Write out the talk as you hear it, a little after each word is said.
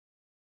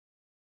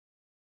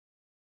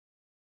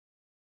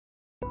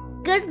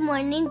Good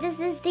morning, this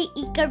is the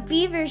Eager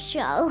Beaver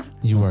Show.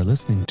 You are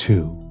listening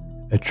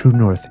to a True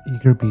North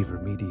Eager Beaver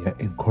Media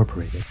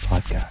Incorporated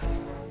podcast.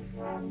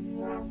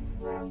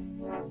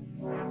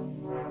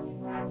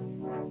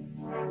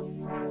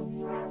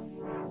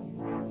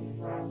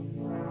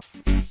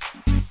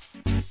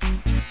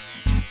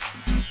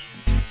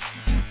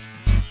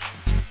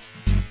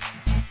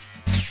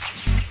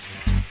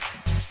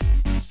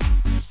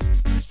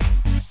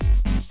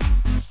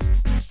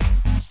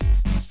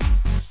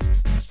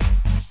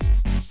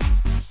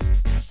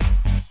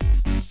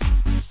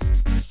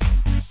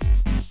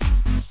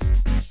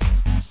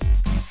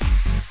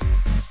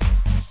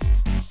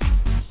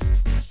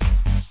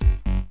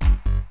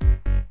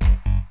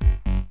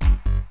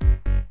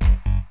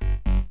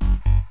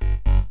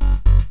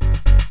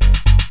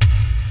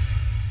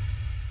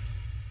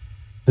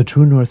 The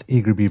True North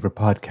Eager Beaver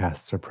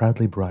podcasts are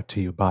proudly brought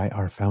to you by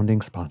our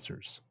founding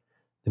sponsors,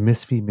 the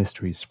Misfit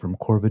Mysteries from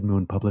Corvid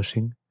Moon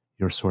Publishing,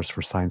 your source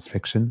for science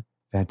fiction,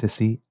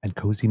 fantasy, and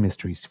cozy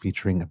mysteries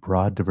featuring a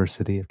broad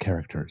diversity of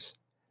characters,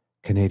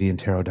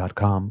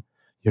 CanadianTarot.com,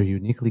 your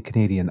uniquely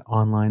Canadian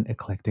online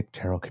eclectic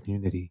tarot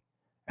community,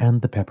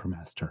 and the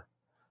Peppermaster,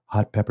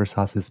 hot pepper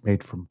sauces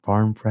made from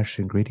farm-fresh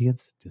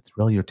ingredients to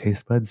thrill your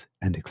taste buds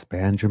and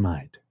expand your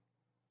mind.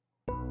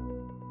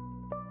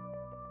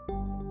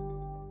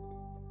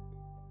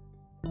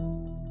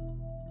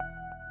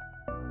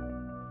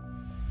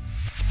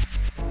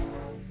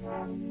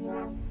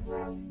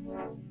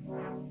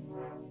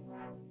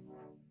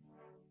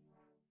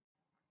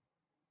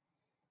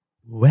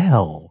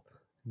 Well,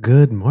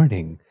 good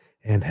morning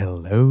and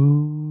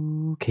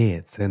hello,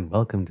 kids, and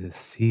welcome to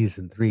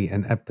Season 3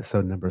 and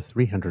episode number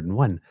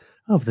 301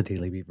 of the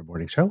Daily Beaver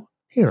Morning Show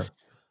here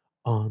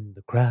on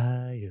the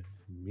Cry of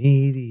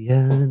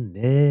Media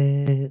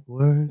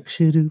Network.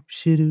 Shadoop,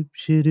 shadoop,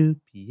 shadoop,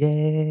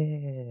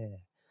 yeah.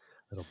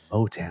 Little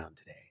Motown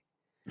today.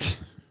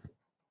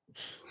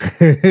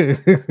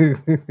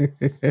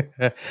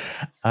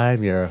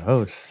 I'm your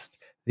host,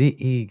 the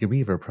Eager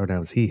Beaver,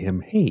 pronouns he,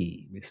 him,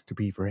 hey, Mr.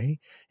 Beaver, eh?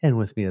 And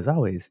with me, as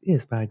always,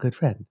 is my good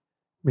friend,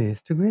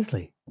 Mr.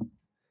 Grizzly.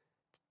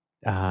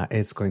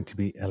 It's going to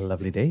be a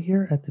lovely day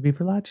here at the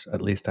Beaver Lodge.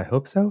 At least I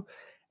hope so.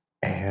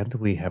 And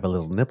we have a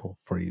little nibble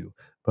for you.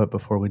 But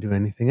before we do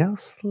anything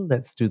else,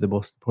 let's do the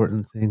most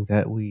important thing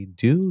that we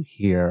do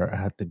here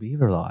at the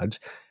Beaver Lodge.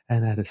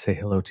 And that is say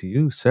hello to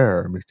you,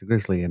 sir, Mr.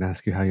 Grizzly, and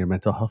ask you how your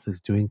mental health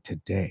is doing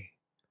today.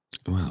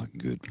 Well,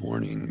 good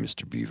morning,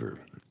 Mr. Beaver.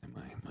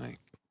 My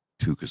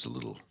toque is a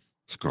little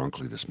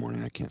scronkly this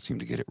morning. I can't seem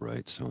to get it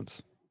right, so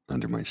it's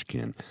under my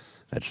skin.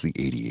 That's the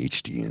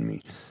ADHD in me.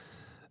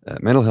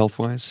 Mental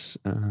health-wise,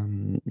 a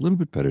little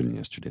bit better than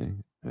yesterday.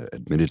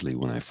 Admittedly,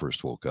 when I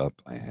first woke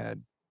up, I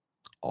had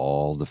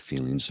all the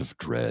feelings of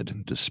dread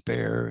and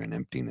despair and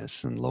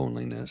emptiness and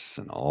loneliness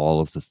and all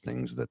of the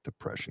things that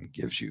depression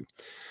gives you.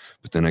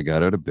 But then I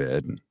got out of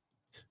bed and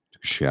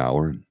took a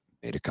shower and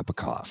made a cup of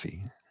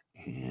coffee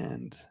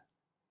and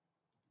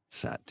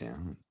sat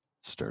down and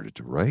started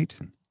to write.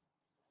 And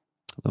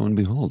lo and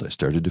behold, I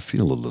started to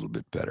feel a little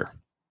bit better.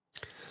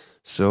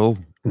 So,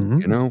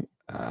 Mhm.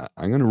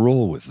 I'm going to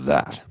roll with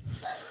that.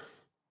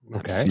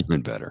 Okay. I'm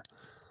feeling better.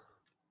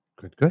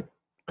 Good.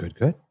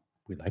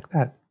 We like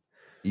that.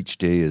 Each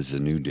day is a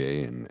new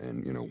day,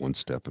 and one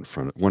foot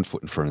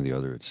in front of the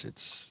other.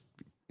 It's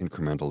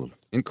incremental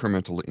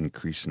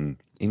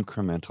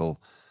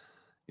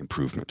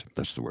improvement.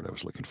 That's the word I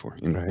was looking for.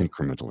 Right.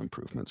 Incremental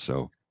improvement.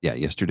 So yeah,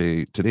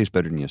 today's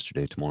better than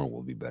yesterday. Tomorrow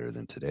will be better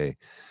than today,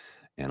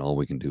 and all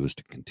we can do is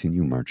to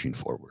continue marching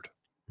forward.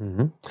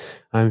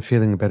 I'm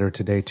feeling better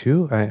today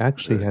too. I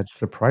actually Good. had a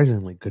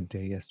surprisingly good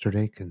day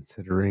yesterday,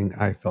 considering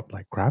I felt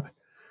like crap.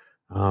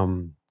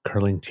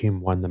 Curling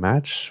team won the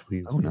match.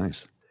 We Oh,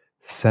 nice.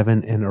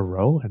 7 in a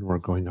row, and we're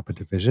going up a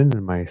division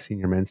in my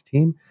senior men's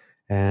team.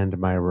 And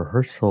my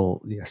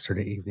rehearsal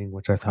yesterday evening,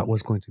 which I thought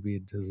was going to be a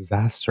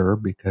disaster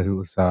because it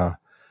was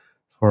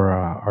for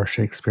our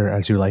Shakespeare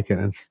As You Like It.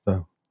 And it's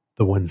the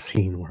one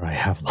scene where I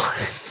have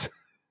lines.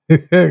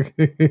 And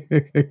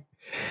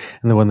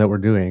the one that we're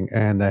doing,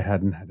 and I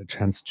hadn't had a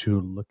chance to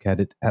look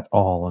at it at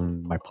all.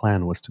 And my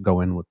plan was to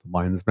go in with the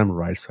lines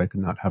memorized so I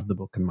could not have the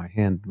book in my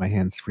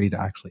hands free to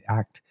actually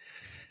act.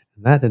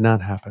 And that did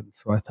not happen.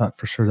 So I thought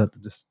for sure that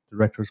the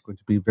director was going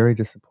to be very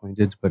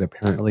disappointed, but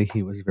apparently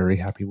he was very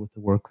happy with the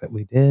work that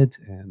we did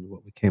and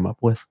what we came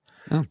up with.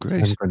 Oh, So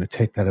I'm great. going to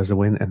take that as a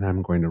win, and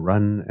I'm going to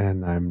run,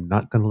 and I'm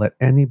not going to let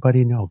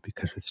anybody know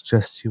because it's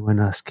just you and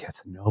us,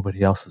 kids, and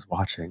nobody else is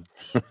watching.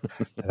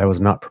 That I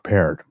was not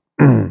prepared.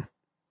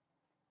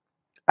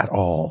 At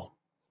all.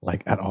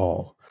 Like, at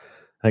all.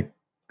 Like,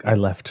 I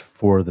left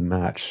for the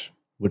match,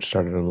 which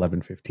started at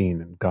 11:15,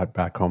 and got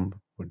back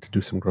home, went to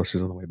do some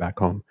groceries on the way back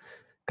home,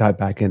 got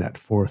back in at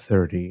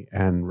 4:30,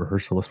 and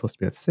rehearsal was supposed to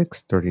be at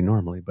 6:30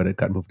 normally, but it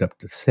got moved up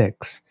to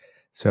 6.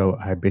 So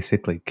I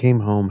basically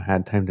came home,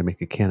 had time to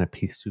make a can of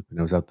pea soup, and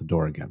I was out the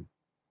door again.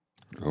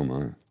 Oh,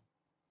 my.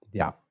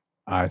 Yeah.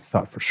 I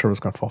thought for sure it was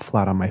going to fall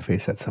flat on my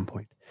face at some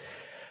point.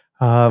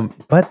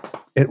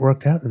 But it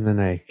worked out, and then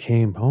I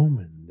came home,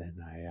 and then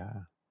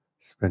I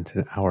spent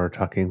an hour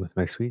talking with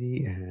my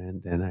sweetie,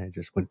 and then I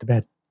just went to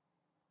bed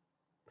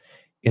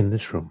in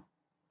this room.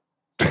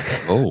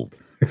 Oh,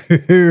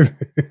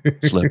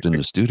 slept in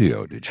the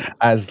studio, did you?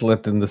 I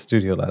slept in the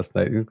studio last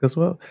night. He goes,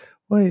 well,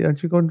 why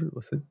aren't you going to?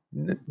 I said,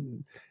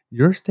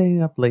 you're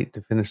staying up late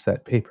to finish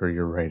that paper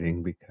you're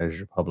writing because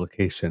your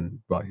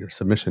publication, well, your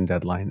submission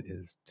deadline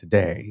is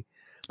today.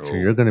 So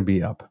you're Oh, going to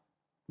be up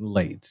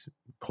late,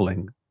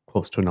 pulling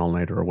close to an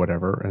all-nighter or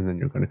whatever, and then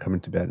you're going to come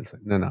into bed. It's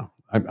like, no,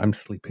 I'm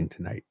sleeping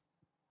tonight.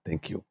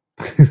 Thank you.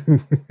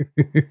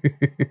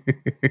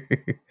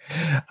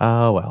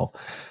 Oh, well.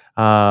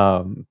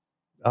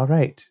 All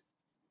right.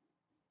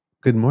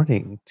 Good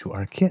morning to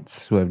our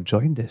kits who have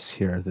joined us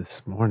here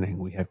this morning.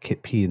 We have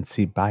Kit P and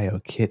C Bio,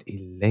 Kit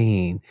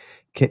Elaine,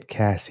 Kit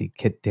Cassie,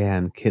 Kit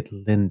Dan, Kit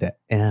Linda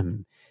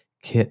M,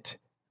 Kit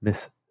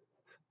Miss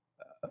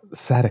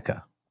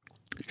Satika.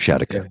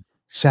 Shatika.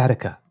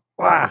 Shatika.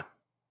 Ah,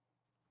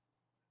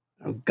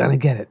 I'm gonna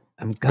get it.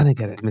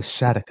 Miss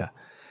Shatika.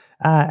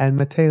 And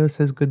Mateo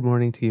says good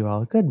morning to you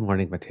all. Good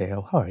morning,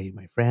 Mateo. How are you,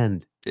 my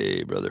friend?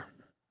 Hey, brother.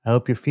 I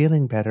hope you're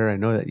feeling better. I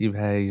know that you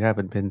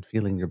haven't been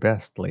feeling your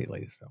best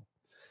lately, so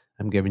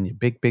I'm giving you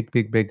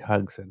big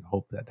hugs and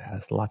hope that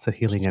has lots of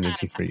healing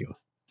energy for you.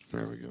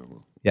 There we go.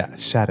 We'll Yeah, do that.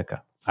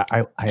 Shatika.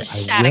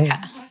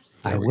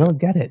 I There we will go.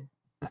 get it.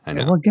 I I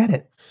know. will get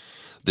it.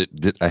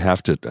 I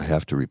have to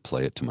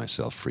replay it to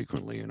myself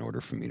frequently in order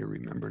for me to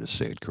remember to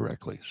say it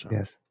correctly. So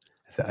Yes,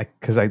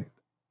 because I'm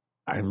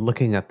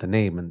looking at the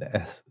name and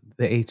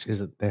the H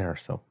isn't there,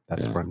 so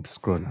that's yeah. where I'm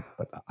screwing up.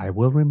 But I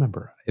will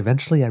remember.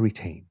 Eventually, I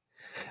retain.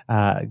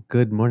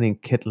 Good morning,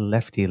 Kit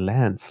Lefty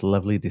Lance.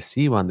 Lovely to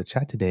see you on the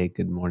chat today.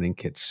 Good morning,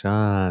 Kit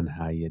Sean.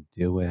 How you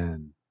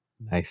doing?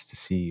 Nice to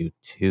see you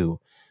too.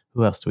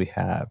 Who else do we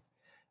have?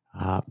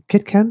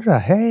 Kit Kendra.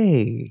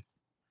 Hey,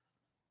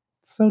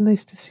 so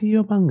nice to see you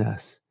among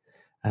us.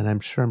 And I'm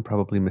sure I'm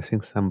probably missing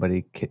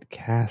somebody. Kit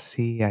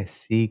Cassie. I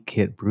see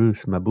Kit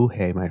Bruce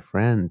Mabuhay, my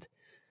friend.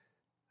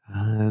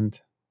 And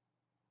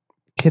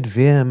Kit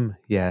Vim,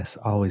 yes,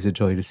 always a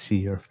joy to see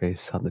your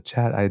face on the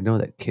chat. I know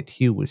that Kit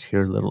Hugh was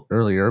here a little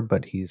earlier,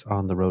 but he's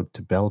on the road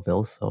to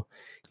Belleville, so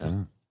he's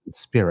Ah, in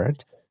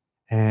spirit.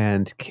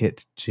 And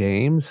Kit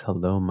James,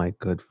 hello, my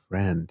good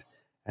friend.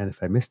 And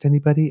if I missed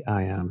anybody,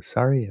 I am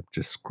sorry. I'm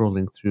just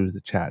scrolling through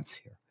the chats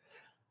here.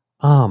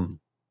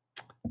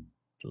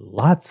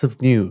 Lots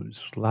of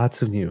news,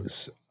 lots of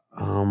news.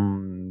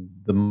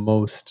 The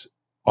most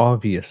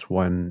obvious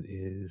one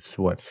is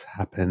what's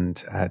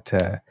happened at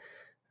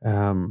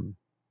um,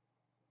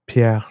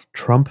 Pierre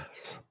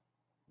Trump's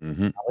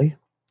mm-hmm. rally.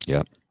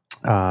 Yep.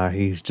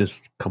 He's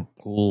just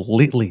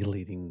completely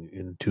leading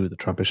into the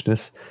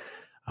Trumpishness.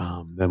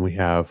 Then we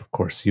have, of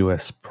course,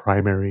 U.S.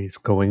 primaries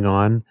going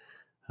on.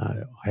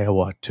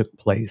 Iowa took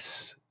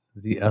place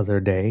the other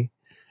day,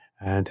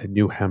 and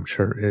New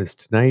Hampshire is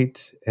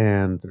tonight.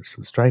 And there's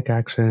some strike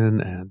action,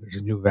 and there's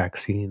a new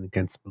vaccine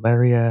against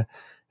malaria.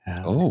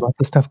 There's Oh, lots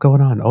of stuff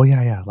going on. Oh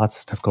yeah, lots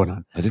of stuff going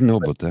on. I didn't know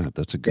about that.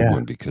 That's a good Yeah,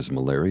 one because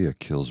malaria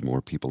kills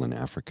more people in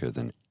Africa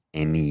than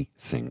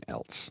anything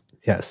else.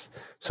 yes.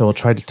 So we'll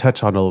try to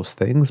touch on all those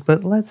things,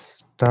 but let's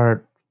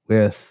start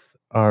with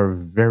our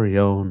very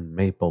own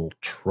Maple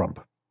Trump.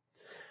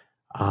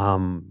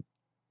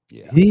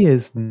 Yeah. He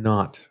is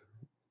not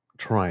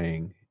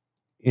trying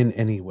in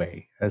any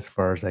way, as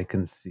far as I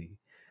can see,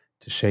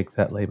 to shake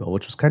that label,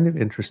 which was kind of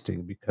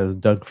interesting because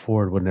Doug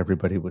Ford, when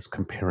everybody was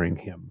comparing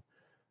him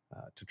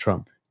to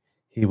Trump,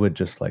 he would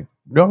just like,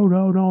 no,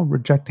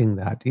 rejecting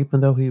that,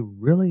 even though he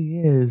really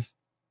is,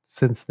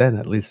 since then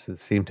at least, has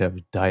seemed to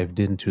have dived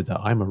into the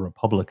I'm a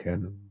Republican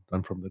and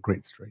I'm from the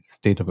great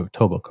state of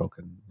Etobicoke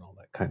and all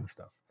that kind of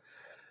stuff.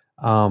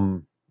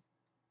 Um,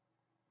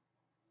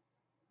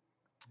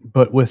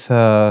 but with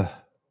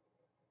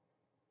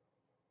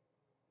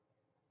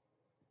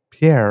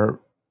Pierre,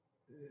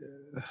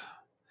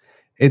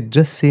 it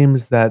just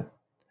seems that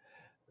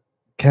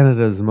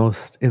Canada's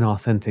most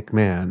inauthentic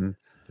man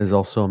is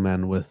also a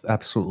man with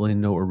absolutely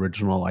no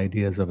original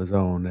ideas of his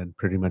own, and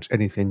pretty much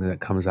anything that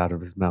comes out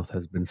of his mouth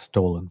has been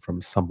stolen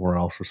from somewhere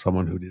else or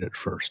someone who did it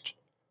first.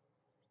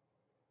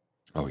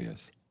 Oh,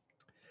 yes.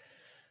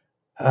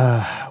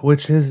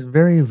 Which is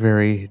very,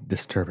 very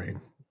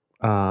disturbing.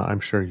 I'm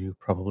sure you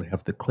probably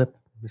have the clip,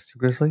 Mr.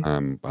 Grizzly.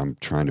 I'm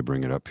trying to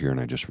bring it up here, and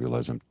I just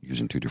realized I'm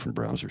using two different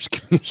browsers.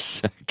 Give me a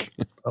sec.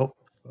 Oh,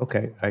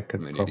 okay. I I'm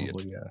could an idiot.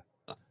 probably. You're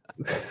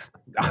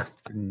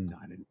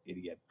not an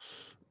idiot.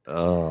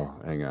 Oh,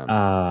 hang on.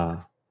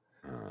 Uh,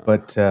 Uh,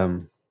 but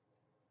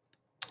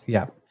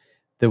yeah,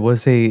 there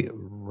was a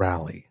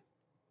rally.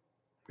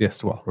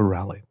 Yes, well, a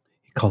rally.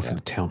 He calls yeah, it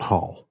a town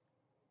hall.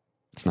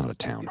 it's not a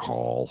town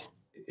hall.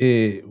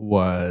 It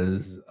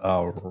was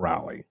a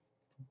rally.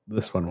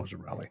 This one was a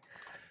rally.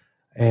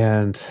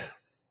 And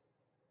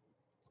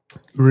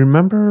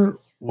remember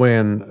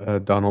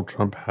when Donald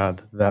Trump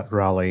had that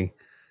rally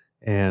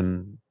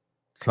and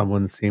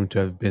someone seemed to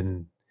have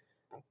been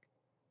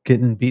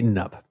getting beaten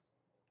up?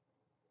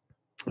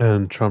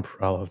 And Trump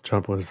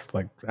was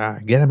like,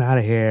 get him out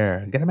of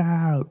here. Get him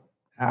out.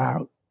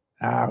 Out.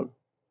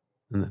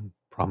 And then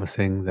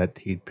promising that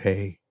he'd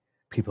pay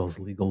people's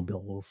legal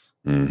bills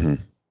Mm-hmm.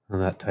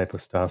 and that type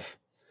of stuff.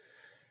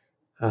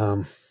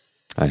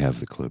 I have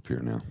the clip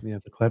here now. You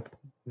have the clip?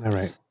 All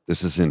right.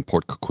 This is in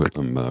Port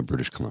Coquitlam,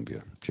 British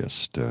Columbia,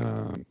 just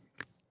a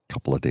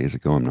couple of days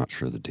ago. I'm not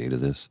sure the date of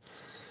this.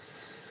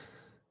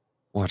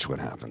 Watch what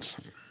happens.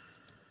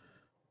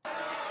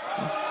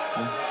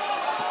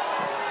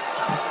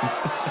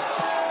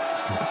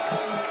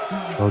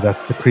 Oh,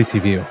 that's the creepy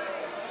view.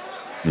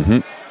 Mm-hmm.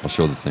 I'll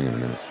show the thing in a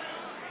minute.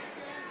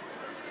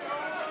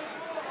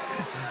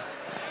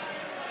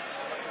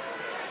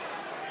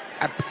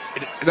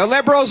 The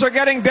Liberals are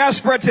getting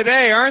desperate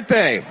today, aren't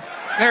they?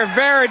 They're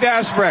very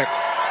desperate.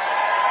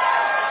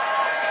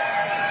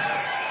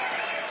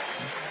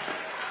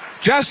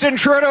 Justin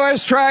Trudeau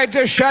has tried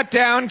to shut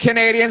down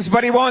Canadians,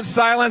 but he won't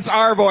silence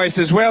our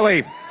voices, will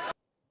he?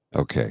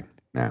 Okay,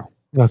 now.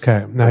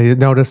 Okay, now you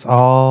notice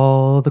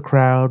all the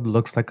crowd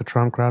looks like a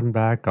Trump crowd in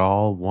back,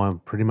 all one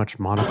pretty much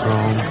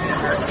monochrome,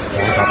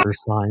 all got their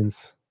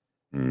signs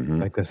Mm-hmm.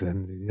 like this,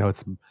 and you know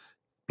it's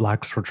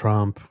blacks for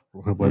Trump,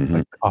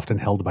 like often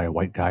held by a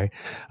white guy,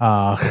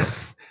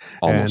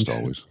 Almost and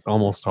always.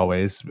 almost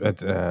always.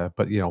 But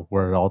you know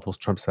where all those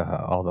Trumps,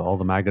 all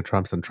the MAGA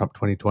Trumps and Trump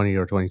 2020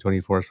 or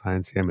 2024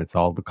 signs him. It's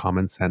all the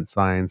common sense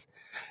signs,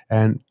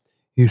 and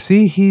you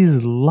see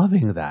he's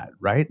loving that,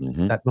 right?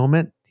 Mhm. That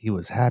moment. He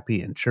was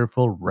happy and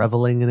cheerful,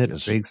 reveling in it,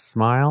 Just a big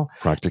smile.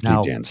 Practically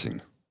Now- dancing.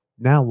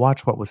 Now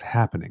watch what was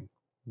happening.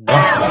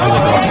 Watch what was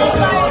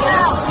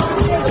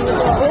happening.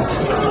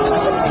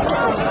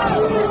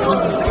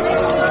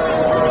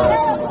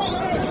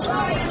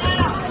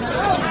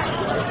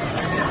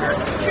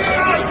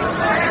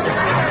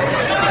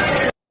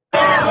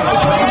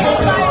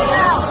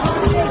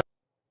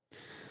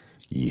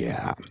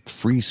 Yeah,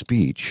 free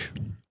speech,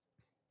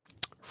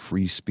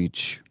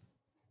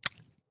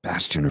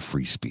 bastion of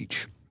free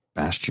speech,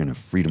 bastion of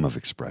freedom of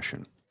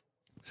expression,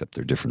 except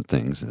they're different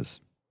things, as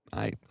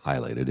I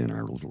highlighted in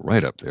our little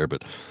write-up there.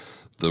 But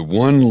the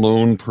one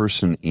lone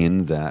person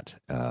in that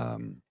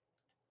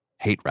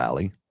hate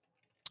rally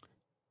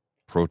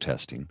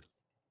protesting,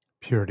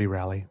 Purity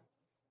rally.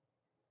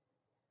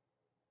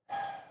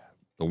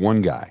 the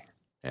one guy,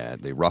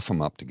 they rough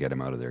him up to get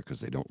him out of there because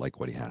they don't like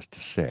what he has to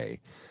say.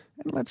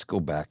 And let's go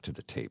back to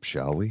the tape,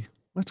 shall we?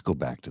 Let's go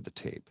back to the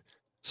tape.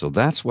 So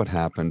that's what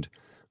happened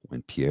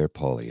when Pierre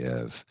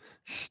Poilievre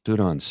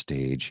stood on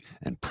stage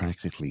and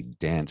practically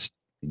danced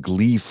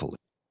gleefully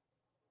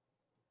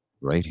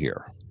right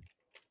here.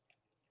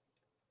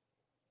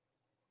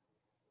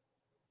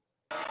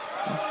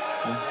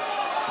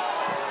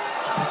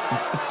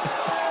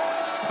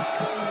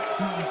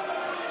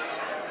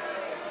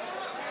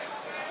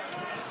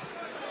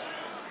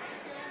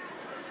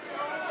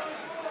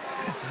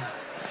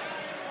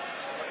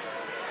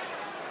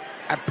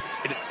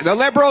 The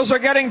Liberals are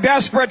getting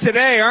desperate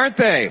today, aren't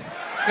they?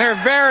 They're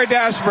very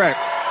desperate.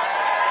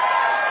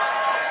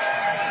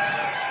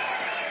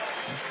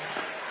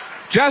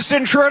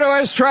 Justin Trudeau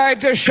has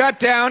tried to shut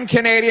down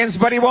Canadians,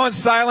 but he won't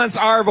silence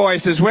our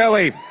voices, will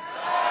he?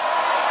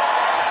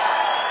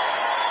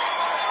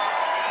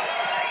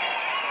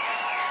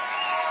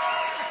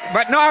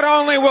 But not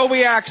only will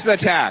we axe the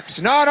tax,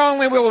 not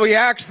only will we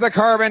axe the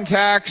carbon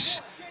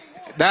tax,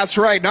 that's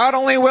right, not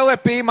only will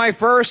it be my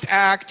first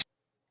act.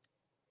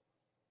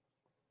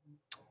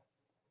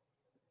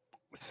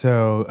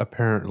 So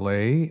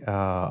apparently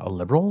a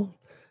liberal,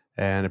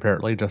 and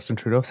apparently Justin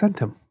Trudeau sent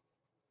him.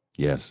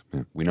 Yes,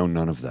 we know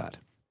none of that.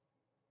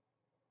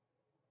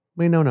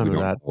 We know none of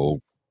that.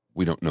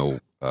 We don't know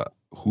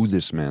who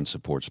this man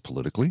supports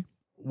politically.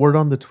 Word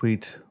on the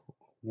tweet,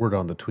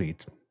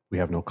 we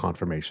have no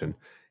confirmation,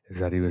 is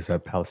that he was a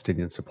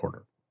Palestinian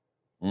supporter.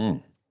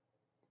 Mm.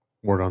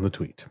 Word on the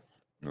tweet.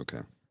 Okay.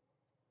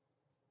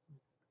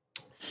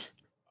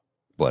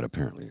 But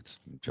apparently it's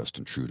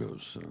Justin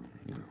Trudeau's,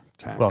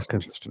 tax. Well,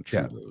 Justin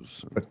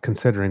Trudeau's. But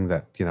considering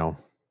that,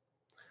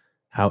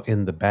 how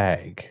in the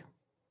bag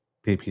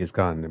PP has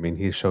gone, I mean,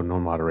 he's shown no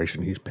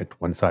moderation. He's picked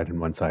one side and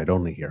one side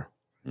only here.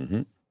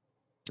 Mm-hmm.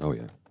 Oh,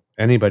 yeah.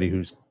 Anybody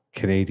who's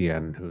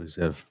Canadian, who's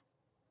of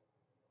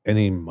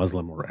any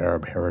Muslim or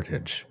Arab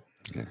heritage,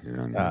 Yeah,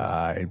 you're on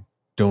I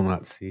do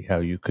not see how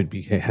you could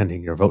be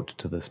handing your vote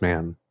to this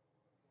man.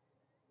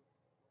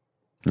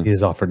 Hmm. He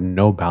has offered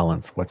no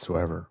balance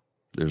whatsoever.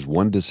 There's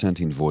one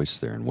dissenting voice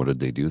there, and what did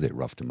they do? They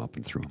roughed him up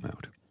and threw him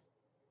out.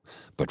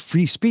 But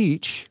free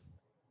speech.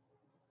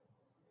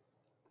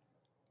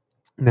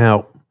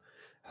 Now,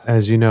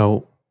 as you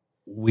know,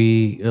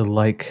 we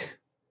like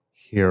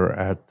here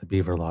at the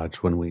Beaver Lodge,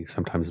 when we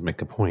sometimes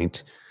make a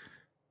point,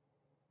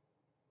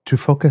 to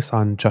focus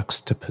on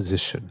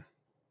juxtaposition.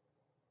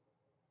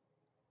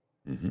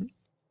 Mm-hmm.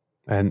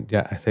 And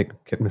yeah, I think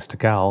Mr.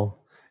 Gal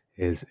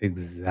is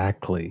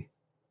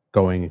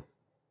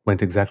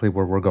went exactly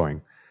where we're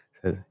going.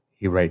 So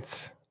he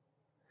writes,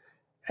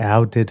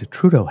 how did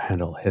Trudeau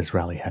handle his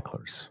rally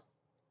hecklers?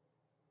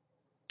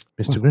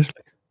 Mr.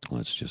 Grizzly.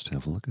 Let's just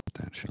have a look at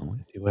that, shall we?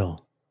 If you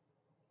will.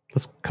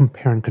 Let's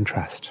compare and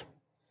contrast.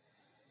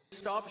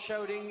 Stop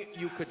shouting,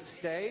 you could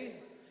stay.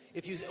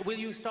 Will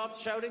you stop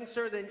shouting,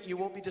 sir? Then you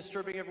won't be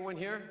disturbing everyone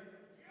here.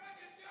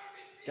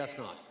 Guess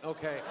not.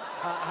 Okay.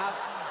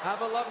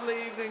 Have a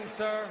lovely evening,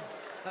 sir.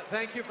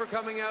 Thank you for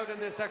coming out in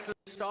this exercise.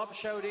 Stop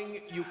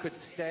shouting. You could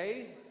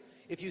stay.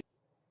 If you.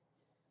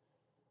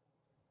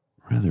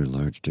 Rather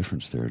large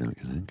difference there, don't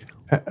you think?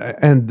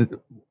 And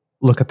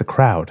look at the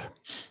crowd.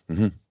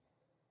 Mm-hmm.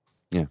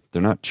 Yeah,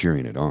 they're not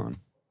cheering it on.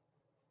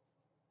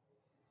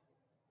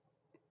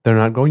 They're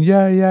not going,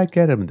 yeah,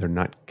 get him. They're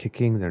not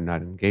kicking. They're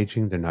not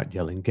engaging. They're not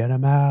yelling, get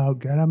him out,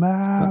 get him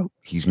out.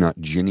 He's not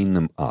ginning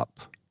them up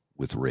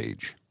with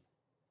rage.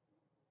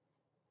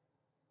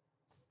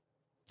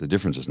 The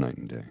difference is night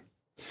and day.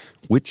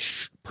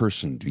 Which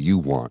person do you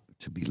want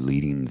to be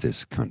leading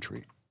this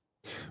country?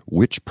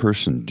 Which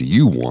person do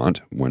you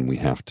want when we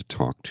have to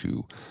talk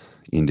to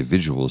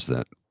individuals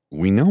that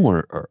we know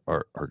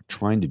are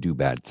trying to do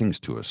bad things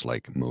to us,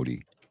 like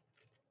Modi,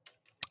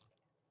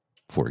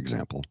 for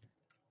example?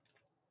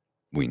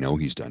 We know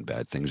he's done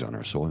bad things on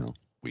our soil.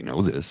 We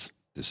know this.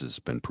 This has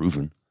been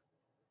proven.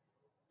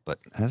 But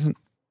hasn't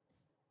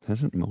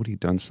Modi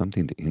done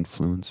something to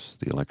influence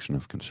the election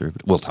of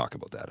conservatives? We'll talk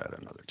about that at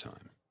another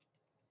time.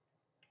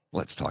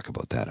 Let's talk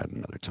about that at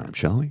another time,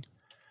 shall we?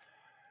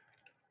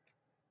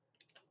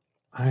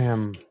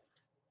 I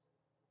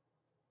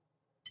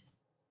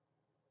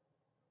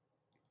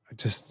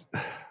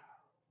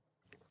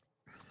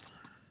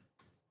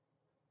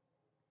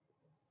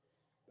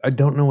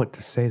don't know what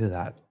to say to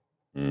that.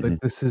 Mm-hmm.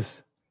 Like, this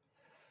is,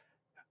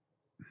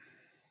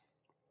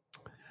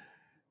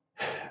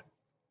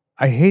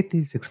 I hate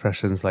these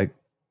expressions like,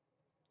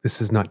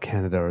 this is not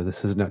Canada or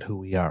this is not who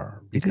we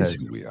are. Because it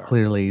is who we are.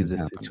 clearly It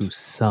this happens. is who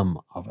some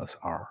of us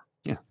are.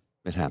 Yeah,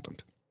 it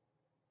happened.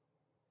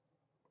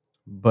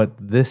 But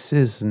this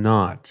is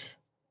not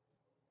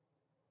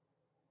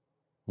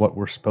what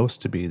we're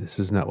supposed to be. This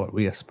is not what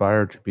we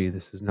aspire to be.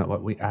 This is not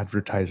what we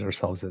advertise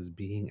ourselves as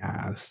being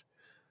as.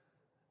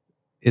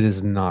 It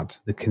is not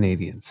the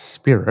Canadian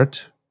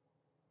spirit,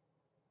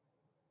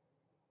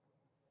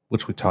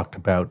 which we talked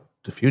about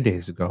a few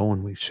days ago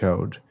when we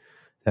showed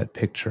that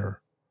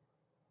picture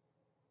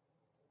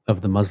of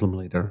the Muslim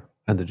leader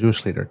and the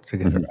Jewish leader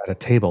together at a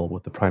table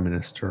with the Prime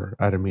Minister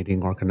at a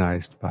meeting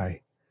organized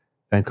by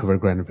Vancouver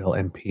Grenville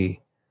MP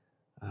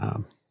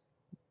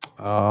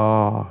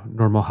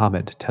Nur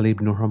Mohammed,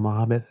 Talib Nur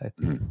Mohammed, I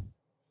think. Mm-hmm.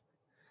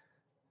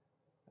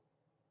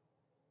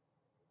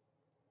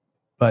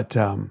 But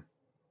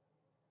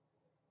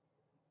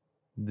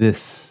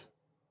this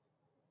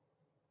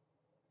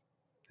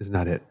is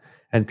not it.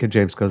 And Kid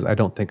James goes, I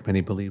don't think many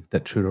believe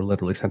that Trudeau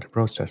literally sent a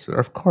protester.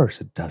 Of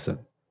course it doesn't.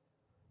 Of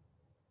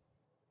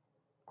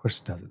course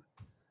it doesn't.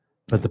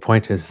 But the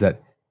point is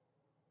that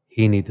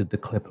he needed the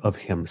clip of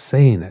him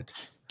saying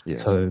it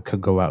so that it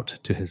could go out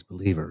to his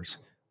believers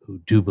who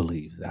do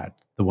believe that,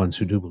 the ones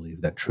who do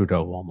believe that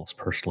Trudeau almost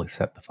personally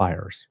set the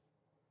fires.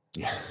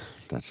 Yeah,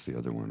 that's the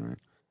other one, right?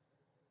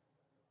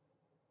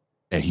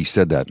 And he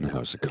said that in the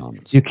House of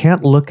Commons. You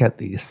can't look at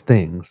these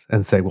things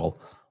and say, well,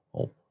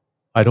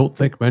 I don't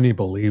think many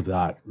believe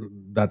that.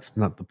 That's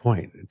not the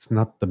point. It's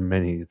not the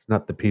many. It's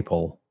not the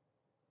people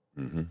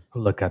who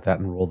look at that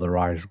and roll their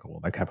eyes and go, well,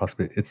 that can't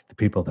possibly. It's the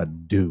people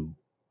that do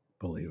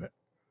believe it.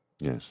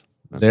 Yes.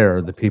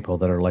 They're the people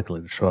that are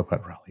likely to show up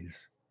at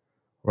rallies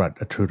or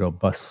at a Trudeau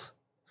bus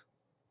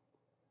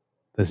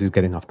as he's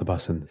getting off the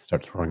bus and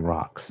start throwing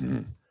rocks.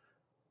 Mm-hmm.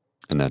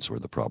 And that's where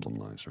the problem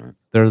lies, right?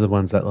 They're the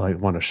ones that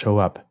want to show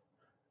up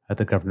at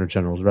the Governor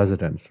General's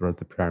residence or at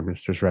the Prime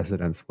Minister's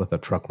residence with a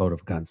truckload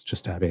of guns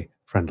just to have a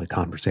friendly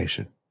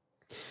conversation.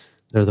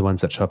 They're the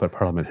ones that show up at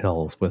Parliament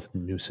Hills with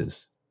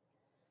nooses.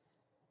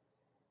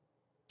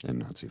 And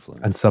Nazi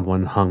flags. And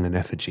someone hung an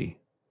effigy.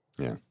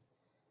 Yeah.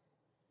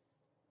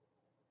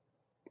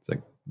 It's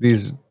like,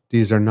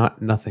 these are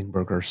not nothing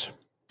burgers.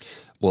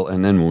 Well,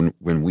 and then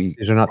when we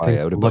these are not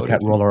things to look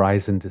at, it, roll our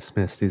eyes and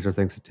dismiss. These are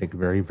things to take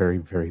very, very,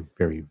 very,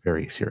 very,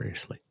 very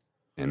seriously.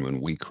 And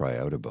when we cry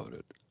out about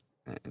it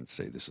and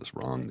say this is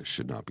wrong, this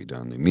should not be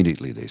done,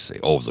 immediately they say,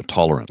 oh, the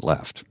tolerant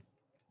left.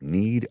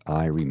 Need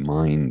I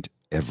remind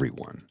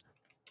everyone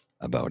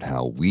about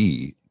how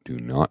we do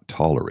not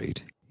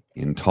tolerate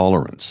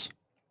intolerance?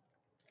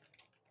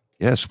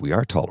 Yes, we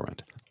are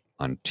tolerant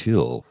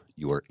until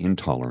you are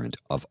intolerant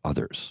of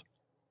others.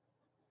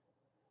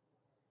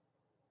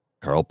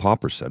 Karl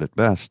Popper said it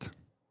best.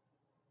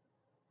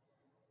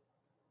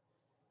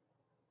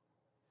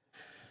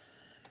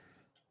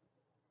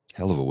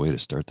 Hell of a way to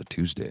start the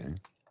Tuesday. Eh?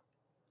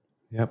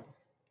 Yep.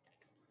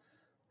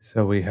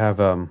 So we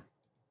have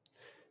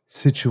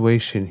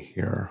situation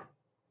here,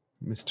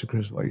 Mr.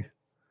 Grizzly,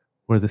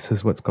 where this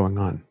is what's going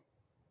on.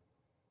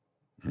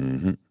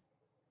 Mm-hmm.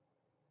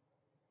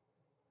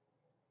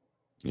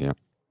 Yeah.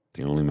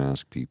 The only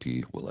mask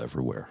PP will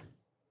ever wear.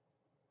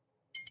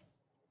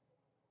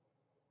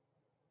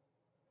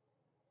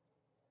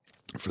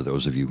 For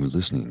those of you who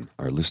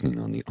are listening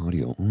on the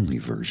audio-only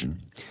version,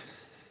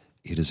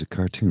 it is a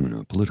cartoon,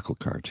 a political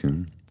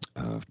cartoon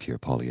of Pierre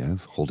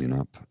Poilievre holding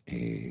up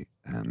a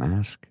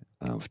mask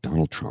of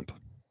Donald Trump,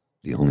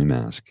 the only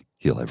mask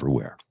he'll ever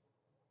wear.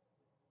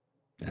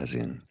 as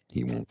in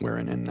he won't wear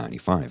an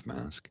N95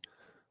 mask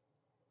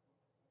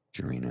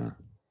during a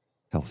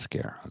health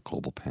scare, a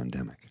global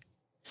pandemic.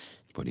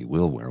 But he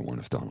will wear one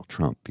of Donald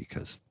Trump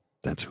because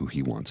that's who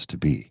he wants to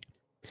be.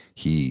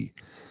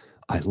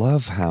 I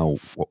love how,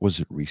 what was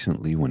it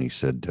recently when he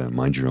said,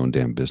 mind your own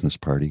damn business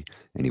party?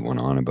 And he went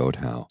on about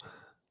how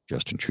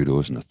Justin Trudeau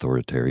is an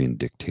authoritarian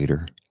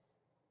dictator.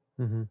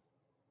 Mm-hmm.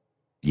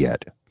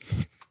 Yet,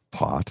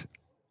 pot,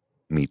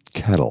 meet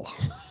kettle.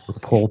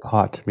 Pol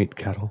Pot meet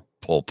kettle.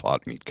 Pol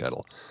Pot, meet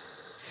kettle.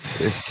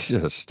 It's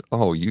just,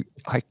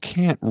 I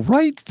can't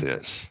write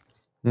this.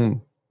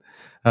 Kid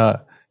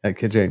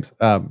James,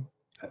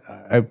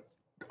 I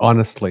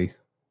honestly,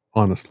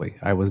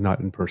 I was not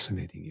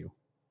impersonating you.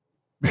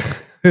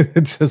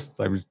 That's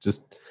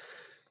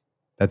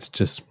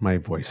just my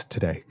voice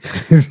today.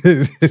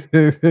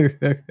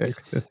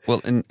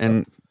 Well,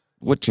 and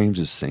what James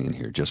is saying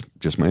here,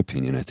 just my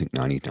opinion, I think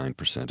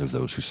 99% of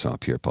those who saw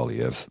Pierre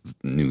Poilievre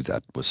knew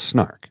that was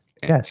snark.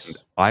 Yes. And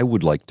I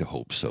would like to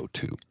hope so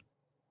too.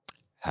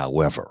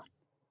 However,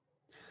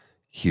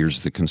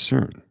 here's the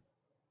concern.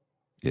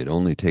 It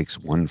only takes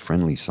one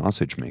friendly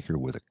sausage maker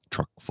with a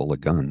truck full of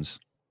guns.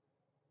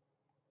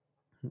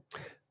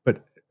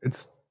 But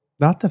it's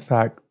not the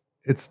fact,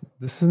 this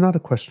is not a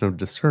question of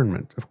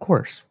discernment. Of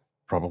course,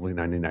 probably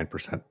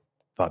 99%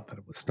 thought that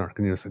it was snark,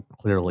 and you said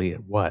clearly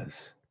it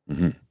was.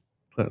 Mm-hmm.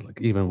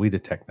 Like even we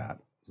detect that.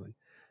 Like,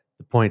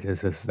 the point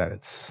is that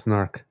it's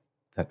snark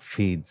that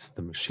feeds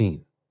the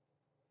machine.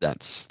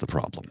 That's the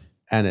problem.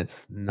 And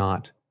it's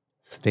not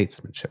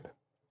statesmanship.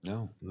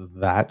 No.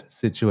 That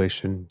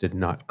situation did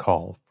not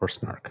call for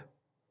snark.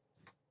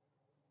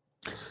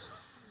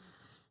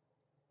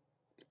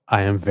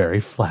 I am very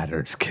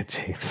flattered, Kid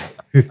James,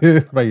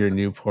 by your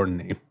new porn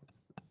name.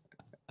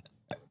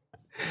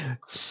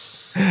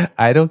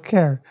 I don't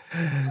care.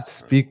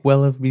 Speak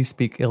well of me,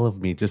 speak ill of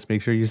me. Just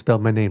make sure you spell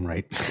my name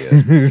right.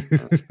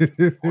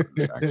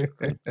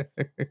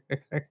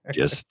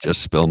 Yes.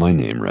 Just spell my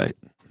name right.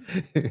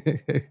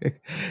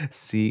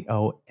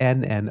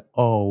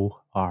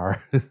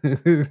 CONNOR,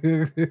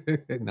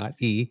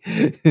 not E.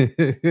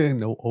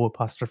 No O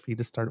apostrophe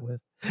to start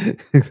with.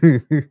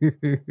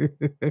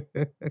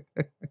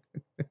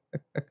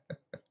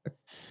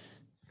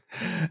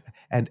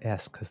 And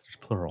S, because there's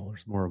plural.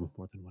 There's more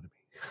than one of me.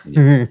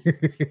 Yeah.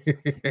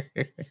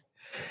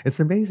 It's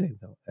amazing,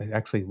 though.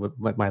 Actually,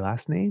 my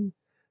last name,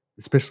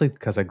 especially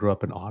because I grew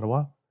up in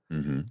Ottawa,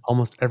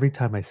 almost every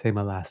time I say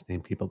my last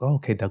name, people go,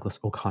 "Okay, Douglas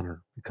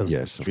O'Connor," because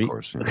yes, of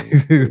course, you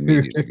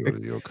immediately go to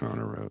the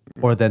O'Connor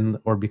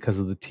route, or because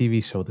of the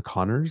TV show The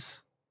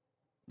Connors.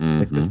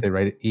 Like this, they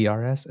write it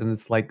ERS, and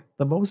it's like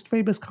the most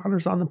famous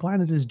Connors on the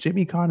planet is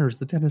Jimmy Connors,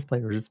 the tennis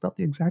player. It's spelled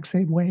the exact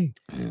same way,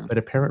 but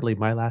apparently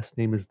my last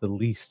name is the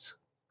least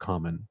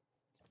common.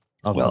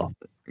 Well,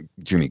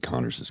 Jimmy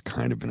Connors has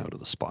kind of been out of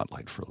the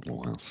spotlight for a little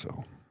while,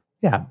 so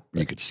yeah,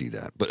 you could see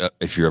that. But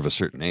if you're of a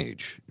certain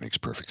age, it makes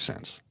perfect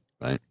sense,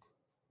 right?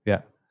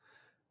 Yeah.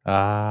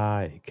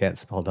 You can't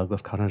spell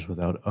Douglas Connors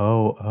without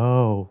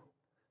O.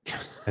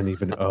 And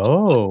even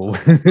O.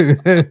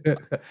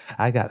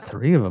 I got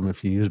 3 of them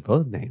if you use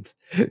both names.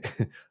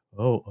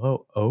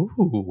 Oh.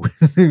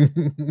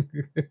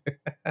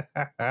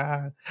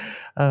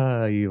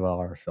 You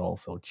are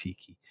so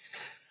cheeky.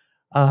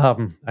 I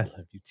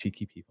love you,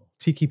 cheeky people.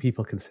 Cheeky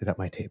people can sit at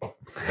my table.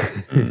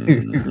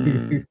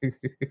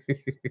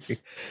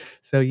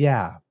 So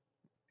yeah,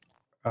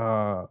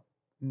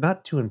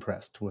 not too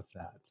impressed with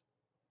that.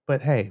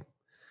 But hey,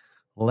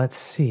 let's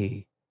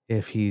see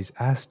if he's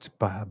asked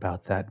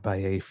about that by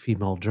a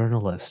female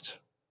journalist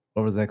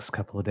over the next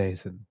couple of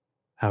days and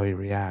how he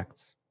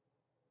reacts.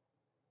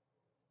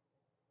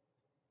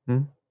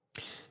 Yeah,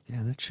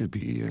 that should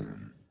be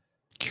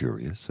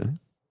curious,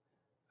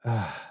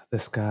 eh?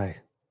 This guy,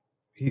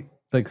 he,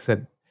 like I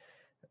said,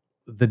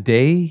 the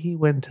day he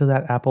went to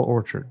that apple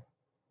orchard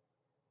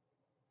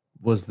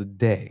was the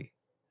day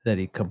that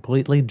he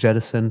completely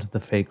jettisoned the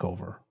fake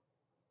over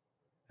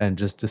and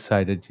just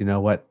decided, you know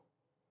what?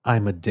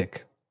 I'm a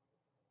dick.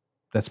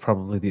 That's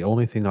probably the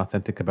only thing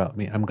authentic about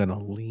me. I'm going to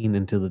lean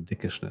into the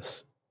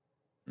dickishness.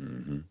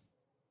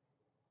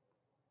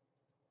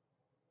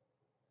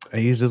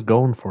 He's just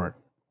going for it.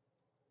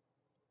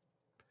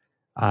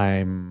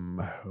 I'm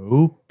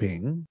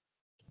hoping,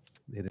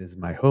 it is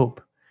my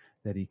hope,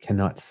 that he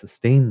cannot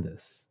sustain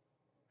this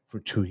for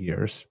 2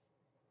 years.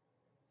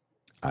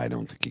 I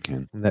don't think he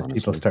can. And that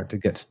people start to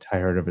get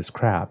tired of his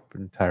crap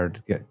and start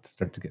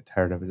to get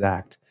tired of his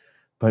act.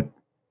 But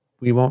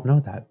we won't know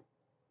that.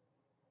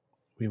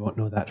 We won't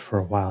know that for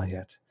a while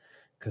yet.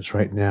 Because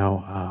right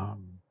now,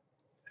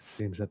 it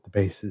seems that the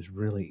base is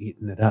really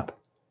eating it up.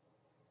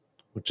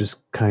 Which is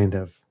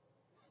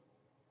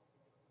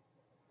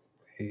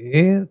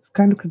it's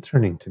kind of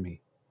concerning to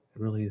me.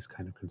 It really is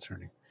kind of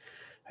concerning.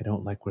 I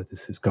don't like where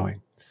this is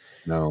going.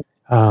 No,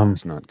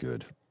 it's not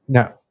good.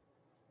 Now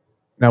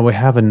we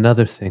have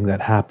another thing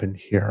that happened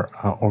here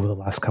over the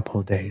last couple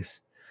of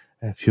days.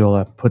 If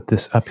you'll put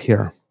this up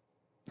here.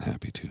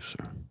 Happy to,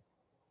 sir.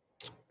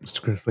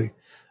 Mr. Grizzly.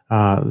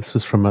 This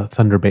was from a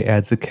Thunder Bay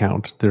Ads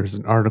account. There's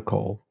an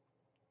article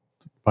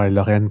by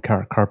Lorraine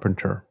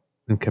Carpenter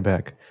in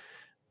Quebec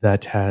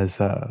that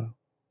has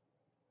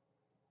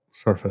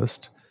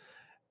surfaced.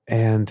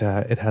 And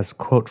it has a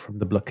quote from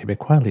the Bloc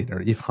Québécois leader,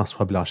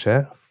 Yves-François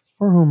Blanchet,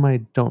 for whom I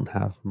don't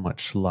have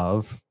much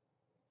love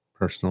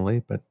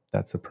personally, but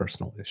that's a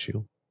personal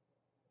issue.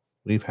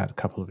 We've had a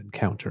couple of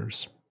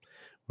encounters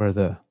where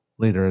the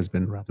leader has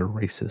been rather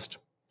racist.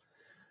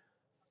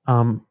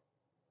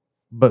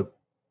 But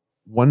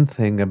one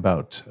thing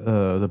about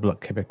the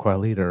Bloc Québécois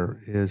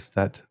leader is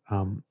that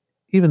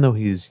even though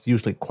he's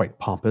usually quite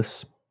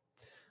pompous,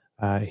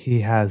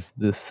 he has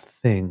this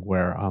thing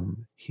where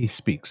he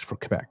speaks for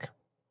Quebec.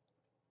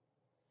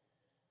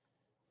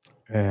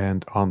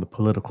 And on the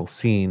political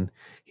scene,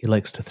 he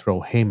likes to throw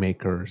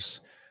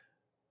haymakers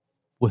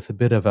with a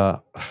bit of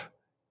a,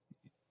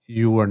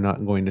 you are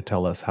not going to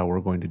tell us how we're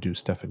going to do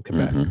stuff in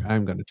Quebec.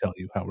 I'm going to tell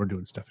you how we're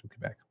doing stuff in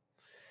Quebec.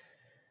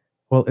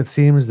 Well, it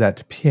seems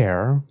that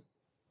Pierre,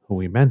 who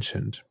we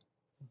mentioned,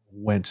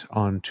 went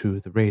on to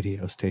the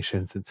radio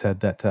stations and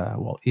said that,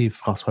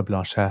 Yves-François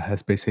Blanchet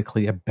has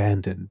basically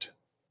abandoned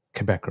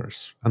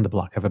Quebecers, and the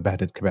Bloc have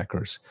abandoned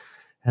Quebecers.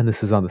 And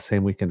this is on the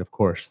same weekend, of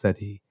course, that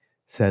he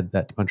said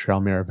that Montreal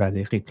Mayor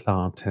Valérie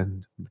Plante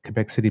and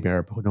Quebec City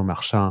Mayor Bruno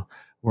Marchand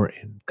were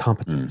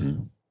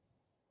incompetent.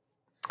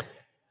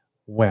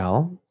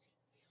 Well,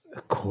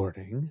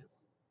 according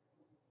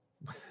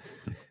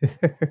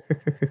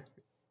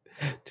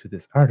to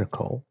this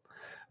article,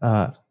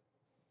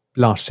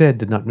 Blanchet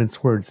did not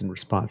mince words in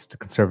response to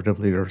Conservative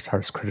leaders'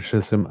 harsh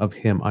criticism of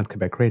him on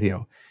Quebec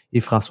radio.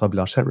 Yves-François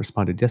Blanchet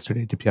responded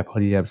yesterday to Pierre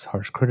Poilievre's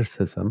harsh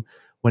criticism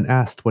when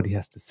asked what he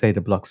has to say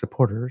to Bloc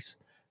supporters.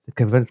 The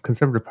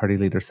Conservative Party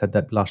leader said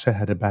that Blanchet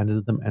had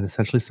abandoned them and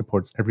essentially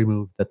supports every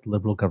move that the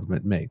Liberal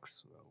government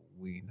makes.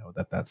 We know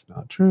that that's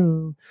not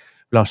true.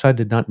 Blanchet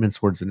did not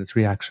mince words in his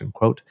reaction.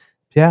 Quote,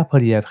 Pierre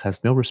Poilievre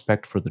has no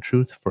respect for the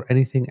truth, for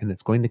anything, and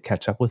it's going to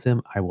catch up with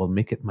him. I will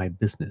make it my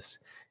business.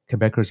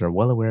 Quebecers are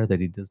well aware that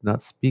he does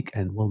not speak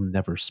and will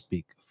never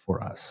speak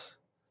for us.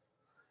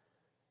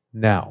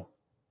 Now,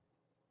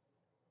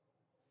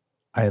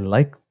 I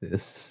like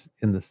this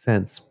in the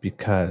sense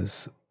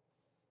because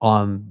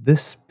on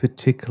this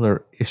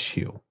particular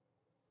issue,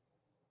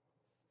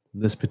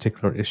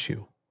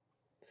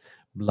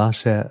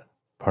 Blanchet,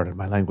 pardon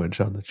my language,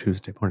 on the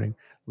Tuesday morning,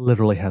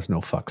 literally has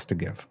no fucks to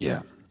give.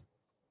 Yeah.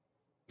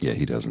 Yeah,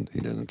 he doesn't. He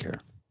doesn't care.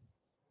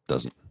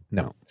 Doesn't.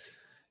 No.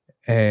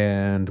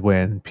 And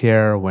when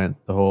Pierre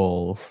went the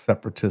whole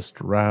separatist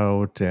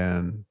route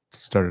and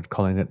started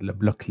calling it Le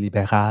Bloc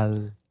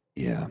Libéral.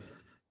 Yeah.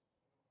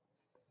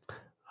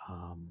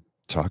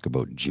 Talk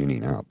about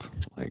ginning up.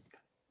 Like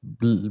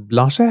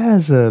Blanchet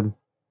has a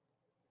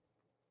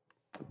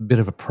bit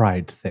of a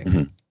pride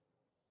thing.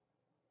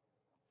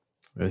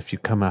 If you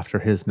come after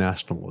his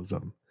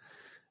nationalism,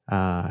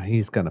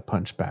 he's going to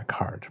punch back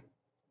hard.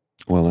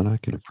 Well, and I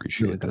can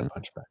appreciate really that.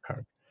 Punch back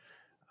hard.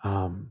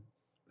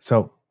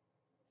 So,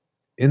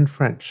 in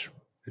French,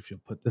 if you'll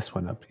put this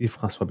one up,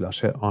 Yves-François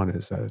Blanchet on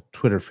his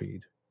Twitter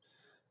feed.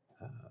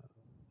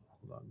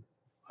 Hold on.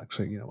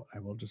 Actually, I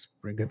will just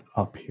bring it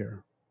up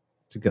here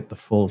to get the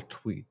full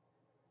tweet.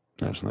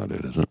 That's not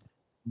it, is it?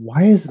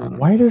 Why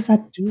does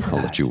that do that?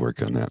 I'll let you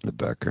work on that in the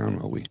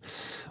background while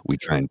we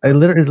try and. It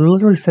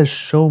literally says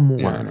show more.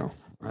 Yeah, I know.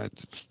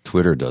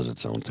 Twitter does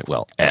its own thing.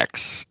 Well,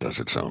 X does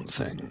its own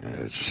thing.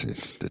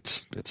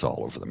 It's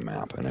all over the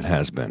map, and it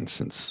has been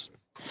since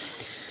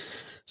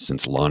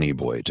Lonnie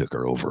Boy took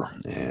her over,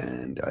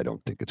 and I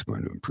don't think it's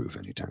going to improve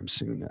anytime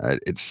soon. I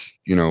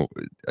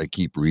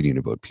keep reading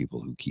about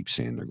people who keep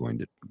saying they're going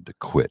to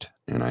quit,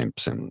 and I'm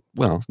saying,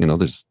 well,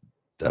 there's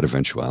that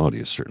eventuality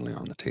is certainly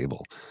on the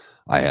table.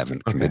 I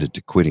haven't committed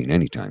to quitting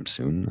anytime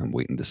soon. I'm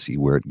waiting to see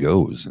where it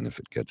goes and if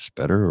it gets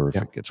better or if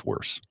it gets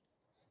worse.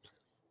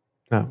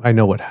 I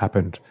know what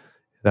happened.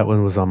 That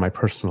one was on my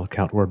personal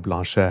account where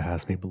Blanchet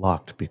has me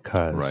blocked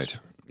because right.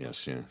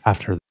 Yes, yeah.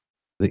 After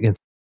the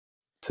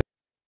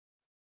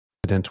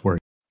incident where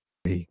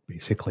he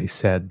basically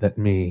said that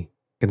me,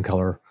 skin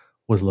color,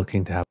 was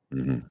looking to have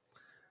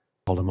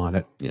called him on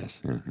it. Yes.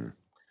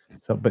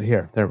 So, but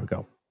there we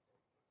go.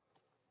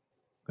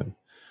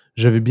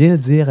 Je veux bien le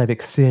dire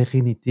avec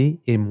sérénité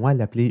et moi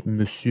l'appeler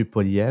Monsieur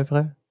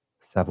Poilievre,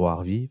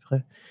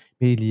 savoir-vivre,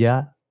 mais il y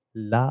a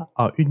là,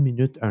 en 1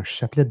 minute, un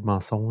chapelet de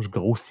mensonges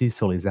grossiers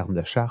sur les armes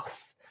de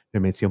chasse, le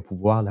maintien au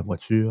pouvoir, la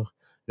voiture.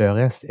 Le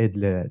reste est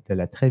de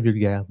la très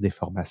vulgaire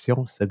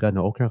déformation. Ce gars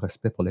n'a aucun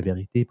respect pour la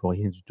vérité, pour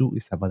rien du tout, et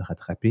ça va le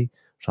rattraper.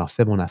 J'en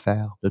fais mon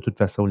affaire. De toute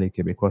façon, les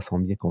Québécois sont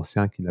bien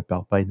conscients qu'il ne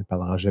parle pas et ne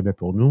parlera jamais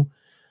pour nous.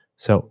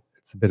 So,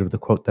 it's a bit of the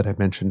quote that I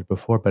mentioned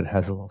before, but it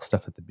has a little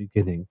stuff at the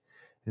beginning.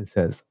 It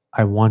says,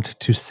 I want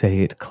to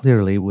say it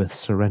clearly with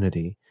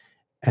serenity,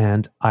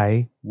 and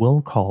I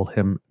will call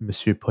him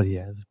Monsieur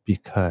Poilievre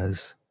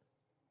because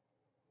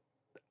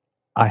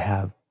I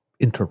have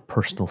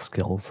interpersonal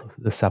skills.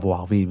 The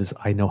savoir-vivre is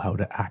I know how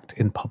to act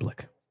in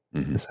public,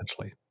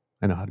 essentially.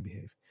 I know how to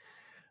behave.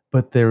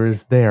 But there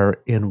is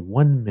in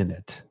 1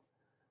 minute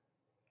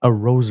a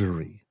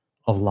rosary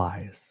of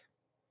lies,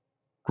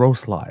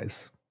 gross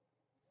lies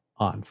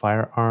on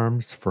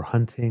firearms, for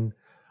hunting,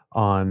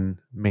 on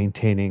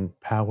maintaining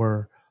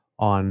power,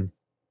 on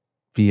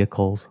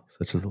vehicles,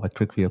 such as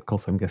electric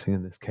vehicles, I'm guessing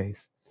in this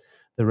case.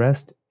 The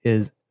rest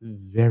is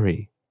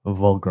very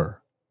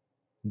vulgar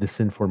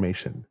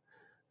disinformation.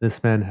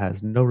 This man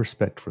has no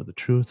respect for the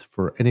truth,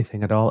 for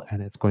anything at all,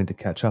 and it's going to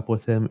catch up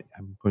with him.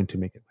 I'm going to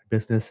make it my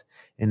business.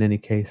 In any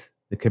case,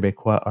 the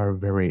Quebecois are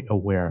very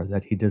aware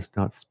that he does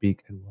not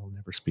speak and will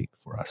never speak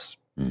for us.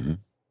 Mm-hmm.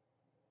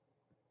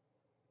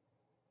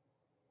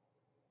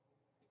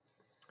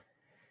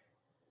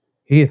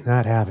 He is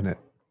not having it.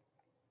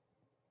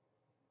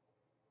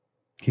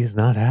 He's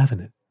not having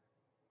it.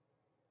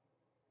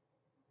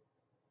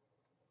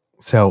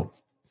 So,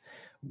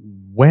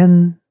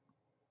 when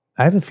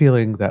I have a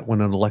feeling that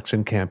when an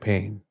election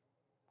campaign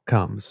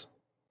comes,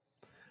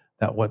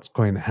 that what's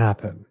going to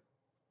happen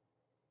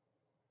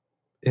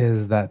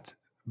is that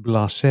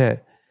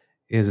Blanchet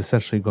is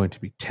essentially going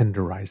to be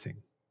tenderizing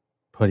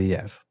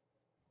Poilievre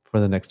for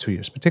the next 2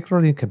 years,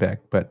 particularly in Quebec.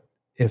 But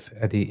if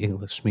any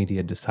English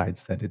media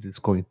decides that it is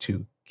going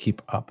to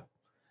keep up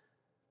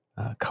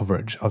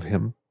coverage of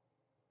him,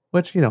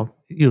 which,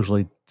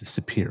 usually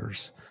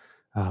disappears,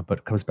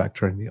 but comes back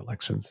during the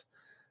elections.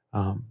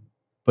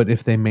 But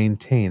if they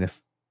maintain,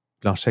 if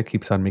Blanchet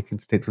keeps on making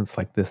statements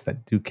like this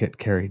that do get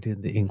carried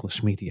in the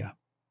English media,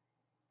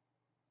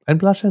 and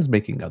Blanchet is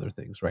making other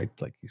things, right?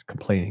 Like he's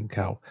complaining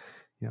how,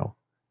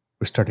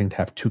 we're starting to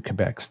have two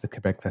Quebecs, the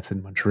Quebec that's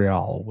in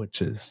Montreal,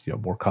 which is,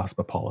 more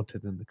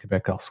cosmopolitan than the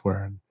Quebec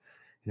elsewhere. And,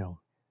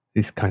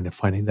 he's kind of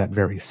finding that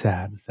very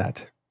sad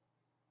that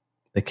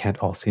they can't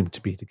all seem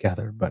to be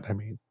together. But I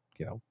mean,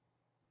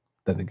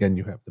 then again,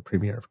 you have the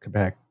Premier of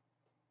Quebec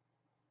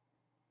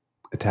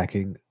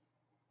attacking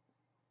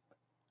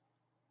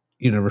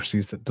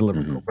universities that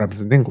deliver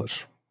programs in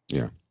English.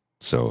 Yeah.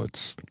 So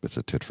it's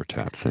a tit for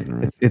tat thing,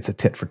 right? It's a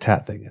tit for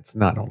tat thing. It's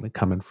not only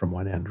coming from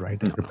one end, right?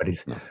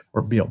 Everybody's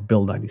or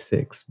Bill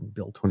 96,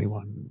 Bill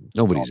 21.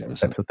 Nobody's those innocent.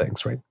 types of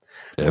things, right?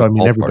 Yeah, So I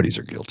mean, all parties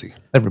are guilty.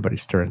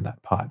 Everybody's stirring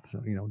that pot. So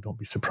don't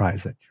be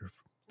surprised that you're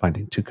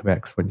finding two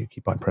Quebecs when you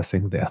keep on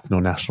pressing the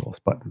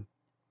ethno-nationalist button,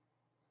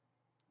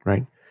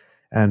 right?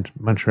 And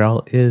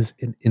Montreal is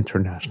an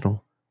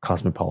international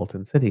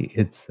cosmopolitan city.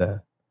 It's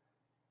a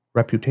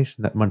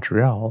reputation that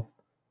Montreal,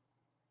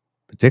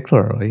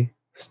 particularly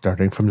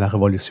starting from La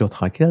Révolution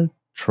Tranquille,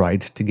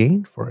 tried to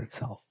gain for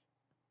itself.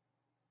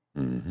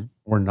 Mm-hmm.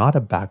 We're not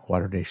a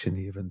backwater nation,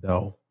 even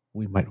though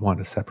we might want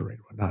to separate.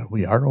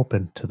 We are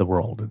open to the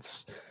world.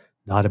 It's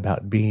not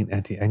about being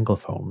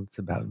anti-Anglophone. It's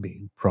about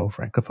being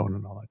pro-Francophone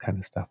and all that kind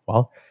of stuff.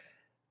 Well,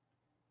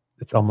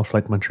 it's almost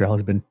like Montreal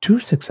has been too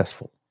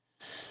successful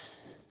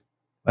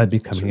at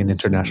becoming an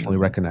internationally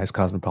recognized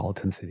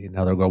cosmopolitan city.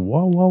 Now they're going,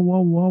 whoa, whoa,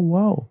 whoa, whoa,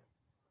 whoa.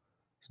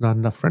 There's not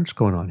enough French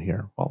going on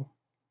here. Well,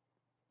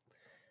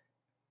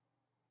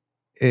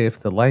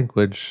 if the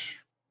language,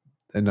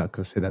 I'm not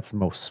going to say that's the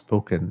most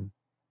spoken,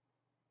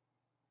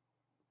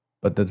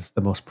 but that is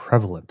the most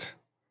prevalent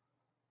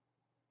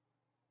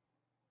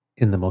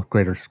in the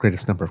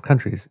greatest number of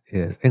countries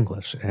is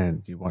English,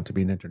 and you want to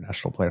be an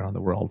international player on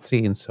the world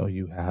scene, so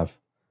you have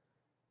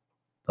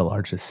the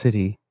largest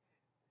city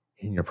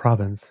in your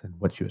province and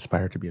what you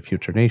aspire to be a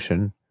future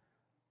nation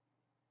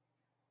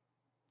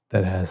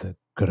that has a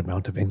good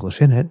amount of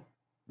English in it.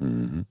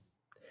 Mm-hmm.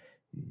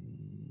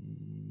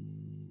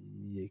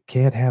 You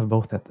can't have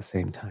both at the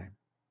same time.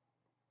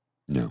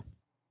 No.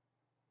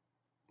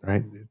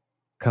 Right? It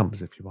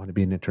comes if you want to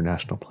be an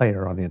international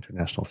player on the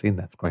international scene,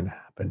 that's going to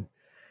happen.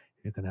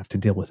 You're going to have to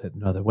deal with it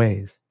in other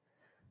ways.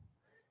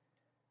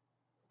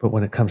 But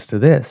when it comes to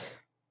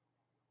this,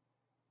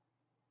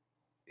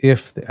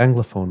 if the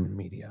Anglophone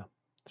media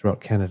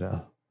throughout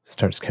Canada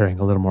starts carrying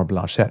a little more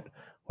Blanchette,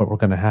 what we're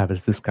going to have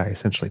is this guy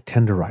essentially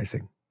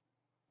tenderizing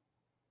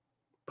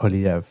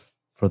Poilievre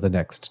for the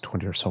next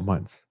 20 or so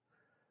months,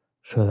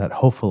 so that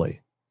hopefully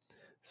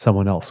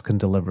someone else can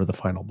deliver the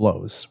final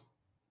blows.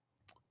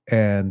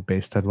 And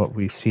based on what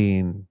we've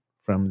seen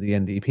from the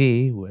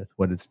NDP with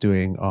what it's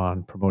doing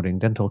on promoting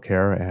dental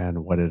care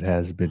and what it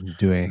has been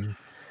doing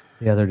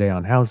the other day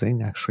on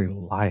housing, actually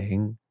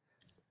lying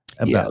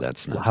about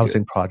that's not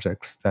housing good.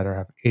 projects that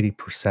have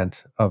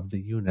 80% of the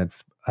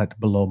units at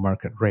below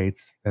market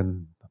rates,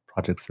 and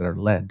projects that are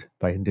led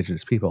by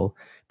Indigenous people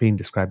being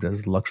described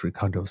as luxury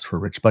condos for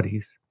rich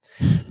buddies.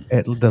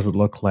 It doesn't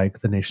look like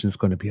the nation is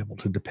going to be able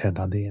to depend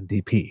on the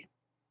NDP.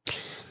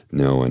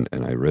 No, and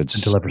I read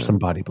to deliver some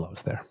body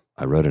blows there.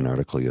 I read an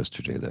article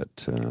yesterday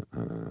that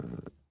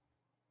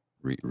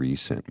Ree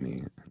sent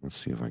me. Let's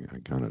see if I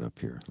got it up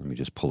here. Let me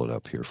just pull it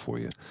up here for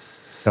you.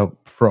 So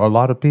for a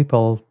lot of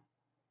people,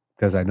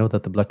 because I know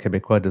that the Bloc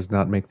Québécois does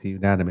not make the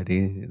unanimity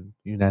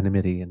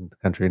in the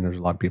country, and there's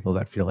a lot of people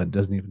that feel it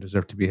doesn't even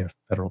deserve to be a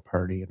federal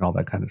party and all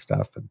that kind of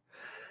stuff. And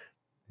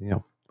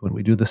when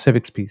we do the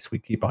civics piece, we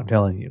keep on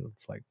telling you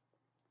it's like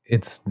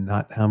it's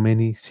not how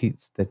many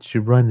seats that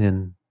you run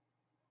in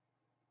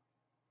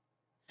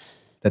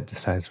that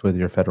decides whether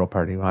you're a federal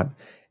party or not.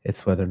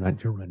 It's whether or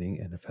not you're running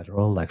in a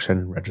federal election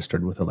and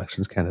registered with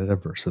Elections Canada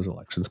versus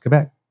Elections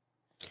Quebec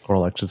or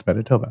Elections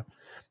Manitoba.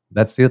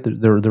 That's the other.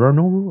 There are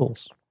no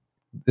rules.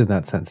 in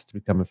that sense to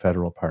become a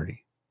federal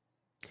party.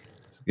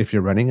 If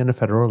you're running in a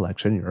federal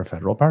election, you're a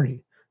federal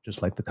party,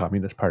 just like the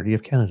Communist Party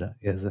of Canada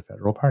is a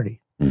federal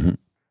party. Mhm.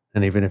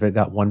 And even if it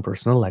got one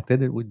person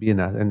elected, it would be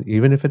enough. And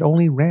even if it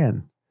only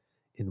ran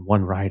in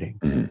one riding,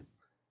 Mhm.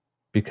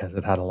 because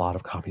it had a lot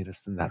of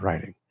communists in that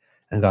riding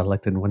and got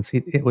elected in one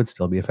seat, it would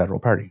still be a federal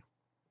party.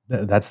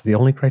 That's the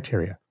only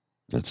criteria.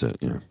 That's it.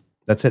 Yeah.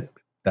 That's it.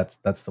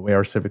 That's the way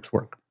our civics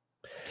work.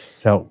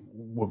 So,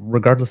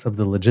 regardless of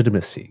the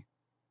legitimacy,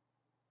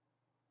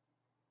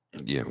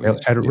 Yeah.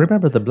 and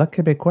remember, the Bloc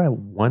Québécois,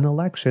 one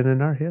election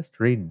in our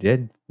history,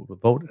 did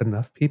vote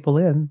enough people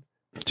in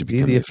To be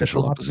become the the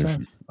official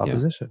opposition.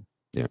 opposition.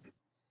 Yeah.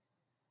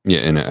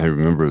 And I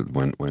remember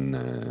when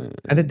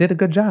And it did a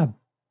good job,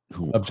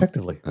 who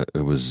objectively.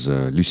 it was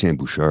Lucien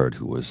Bouchard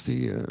who was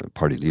the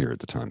party leader at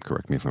the time.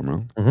 Correct me if I'm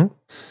wrong. Mhm.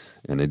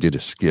 And they did a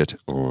skit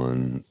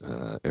on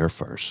Air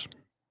Farce.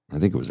 I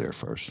think it was Air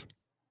Farce.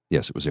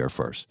 Yes, it was Air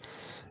Farce.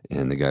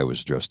 And the guy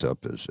was dressed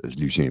up as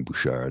Lucien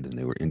Bouchard, and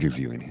they were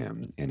interviewing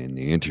him. And in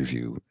the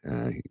interview,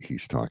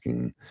 he's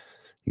talking.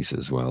 He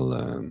says, well,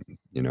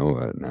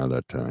 now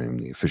that I'm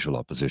the official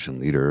opposition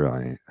leader,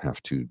 I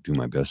have to do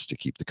my best to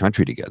keep the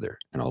country together.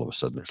 And all of a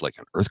sudden, there's like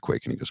an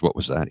earthquake. And he goes, what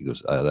was that? He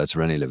goes, that's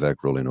René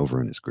Lévesque rolling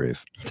over in his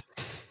grave.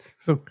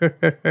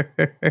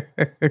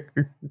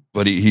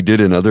 But he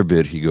did another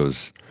bit. He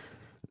goes,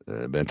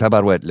 ben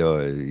tabarouette,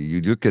 là,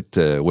 you look at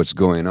what's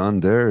going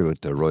on there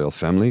with the royal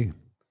family.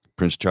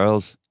 Prince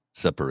Charles,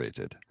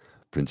 separated.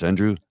 Prince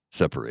Andrew,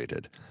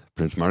 separated.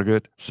 Prince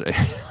Margaret,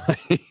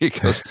 he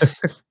goes,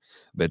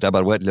 ben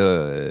tabarouette,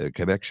 là,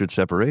 Quebec should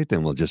separate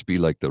and we'll just be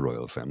like the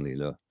royal family.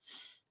 Là.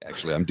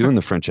 Actually, I'm doing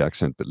the French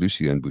accent, but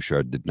Lucien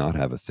Bouchard did not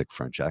have a thick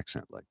French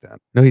accent like that.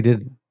 No, he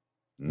didn't.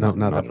 Not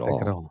Not at that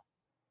thick at all. all.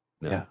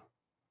 No. Yeah.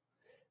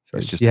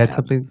 It's just you a had habit.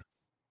 something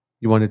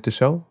you wanted to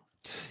show?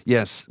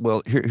 Yes.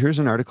 Well, here's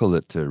an article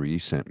that Ree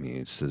sent me.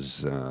 It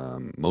says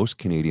most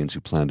Canadians who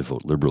plan to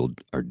vote Liberal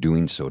are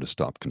doing so to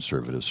stop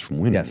Conservatives from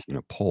winning Yes. in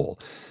a poll.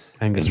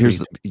 Angus And here's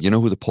Reid. you know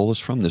who the poll is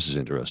from? This is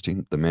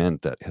interesting. The man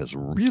that has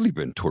really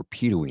been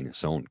torpedoing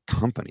his own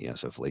company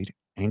as of late,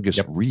 Angus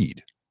Yep.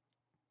 Reid.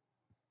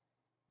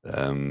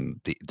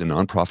 The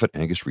nonprofit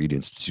Angus Reid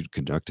Institute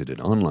conducted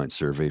an online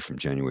survey from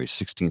January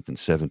 16th and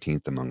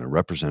 17th among a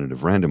representative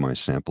randomized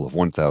sample of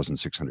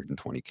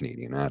 1,620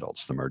 Canadian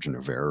adults. The margin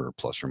of error,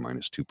 plus or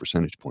minus 2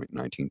 percentage point,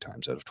 19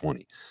 times out of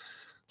 20.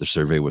 The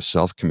survey was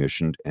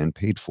self-commissioned and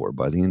paid for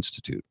by the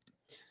Institute.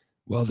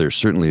 While there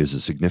certainly is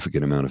a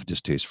significant amount of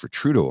distaste for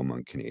Trudeau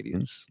among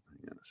Canadians,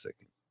 hang on a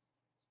second.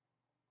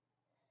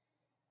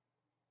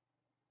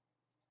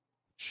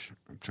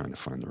 I'm trying to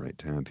find the right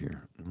tab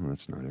here. Oh,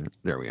 that's not it.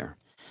 There we are.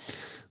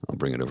 I'll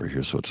bring it over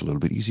here so it's a little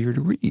bit easier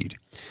to read.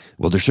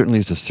 Well, there certainly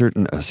is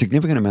a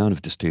significant amount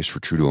of distaste for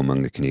Trudeau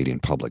among the Canadian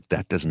public.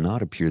 That does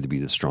not appear to be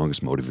the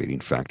strongest motivating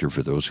factor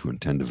for those who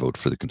intend to vote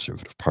for the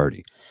Conservative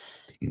Party.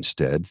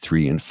 Instead,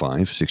 3 in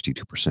 5,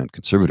 62%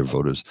 Conservative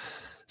voters,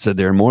 said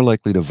they are more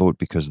likely to vote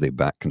because they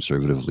back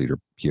Conservative leader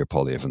Pierre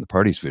Poilievre and the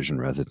party's vision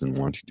rather than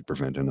wanting to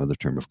prevent another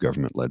term of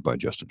government led by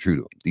Justin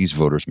Trudeau. These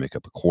voters make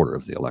up a quarter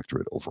of the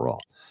electorate overall.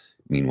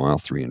 Meanwhile,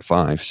 3 in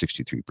 5,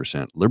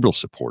 63% Liberal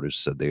supporters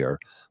said they are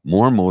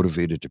more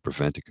motivated to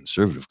prevent a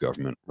Conservative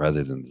government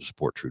rather than to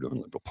support Trudeau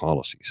and Liberal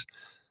policies.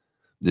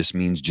 This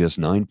means just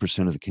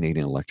 9% of the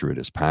Canadian electorate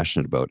is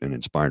passionate about and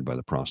inspired by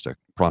the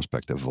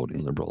prospect of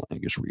voting Liberal,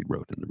 Angus Reid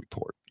wrote in the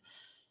report.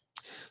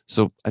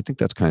 So I think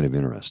that's kind of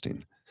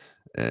interesting.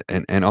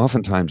 And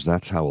oftentimes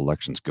that's how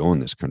elections go in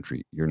this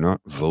country. You're not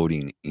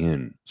voting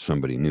in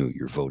somebody new,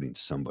 you're voting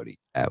somebody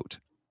out.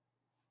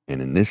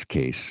 And in this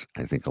case,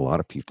 I think a lot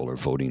of people are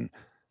voting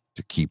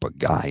to keep a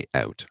guy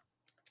out.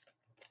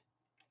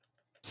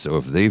 So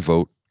if they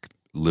vote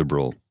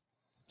Liberal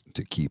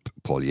to keep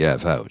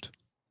Poilievre out,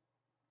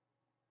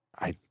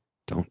 I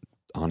don't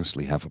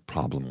honestly have a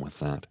problem with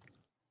that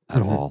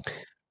at all.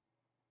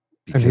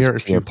 Because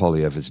Pierre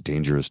Poilievre is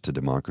dangerous to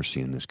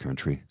democracy in this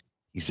country.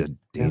 He's a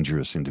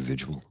dangerous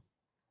individual.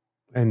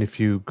 And if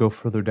you go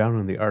further down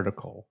in the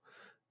article,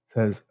 it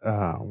says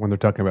when they're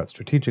talking about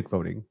strategic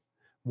voting,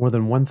 more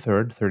than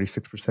 1/3,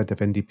 36% of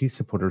NDP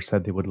supporters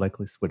said they would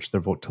likely switch their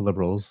vote to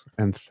Liberals,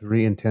 and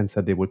 3 in 10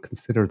 said they would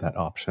consider that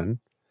option.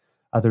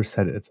 Others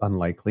said it's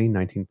unlikely,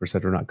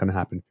 19% are not going to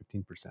happen,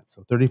 15%.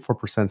 So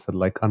 34% said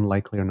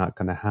unlikely or not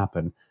going to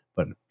happen,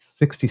 but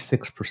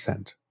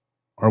 66%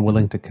 are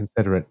willing to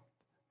consider it,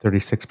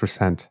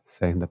 36%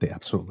 saying that they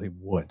absolutely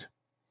would.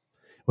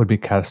 It would be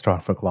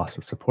catastrophic loss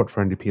of support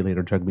for NDP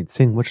leader Jagmeet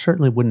Singh, which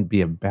certainly wouldn't be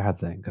a bad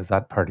thing because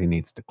that party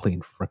needs to clean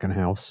frickin'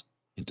 house.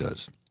 It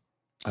does.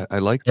 I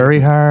like hurry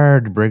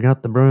hard, bring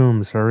out the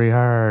brooms, hurry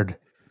hard.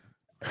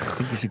 I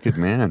think he's a good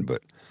man,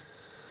 but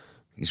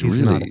he's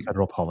really not a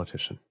federal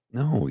politician.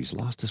 No, he's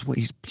lost his way.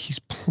 He's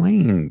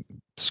playing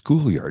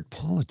schoolyard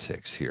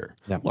politics here.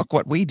 Yep. Look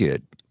what we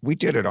did. We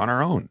did it on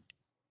our own.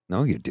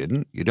 No, you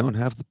didn't. You don't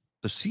have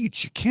the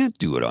seats. You can't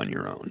do it on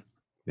your own.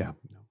 Yeah,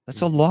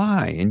 that's a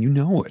lie, and you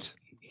know it.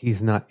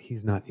 He's not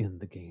in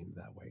the game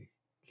that way.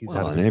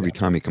 And every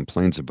time he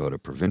complains about a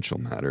provincial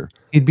matter,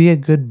 he'd be a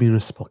good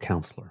municipal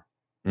councillor.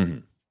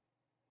 Mm-hmm.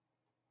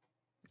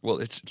 Well,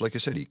 it's like I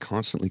said, he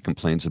constantly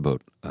complains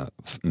about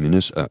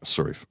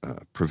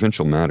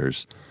provincial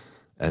matters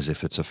as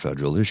if it's a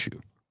federal issue.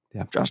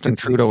 Yeah. Justin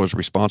Trudeau is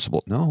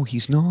responsible. No,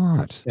 he's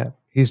not. Yeah.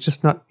 He's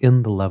just not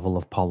in the level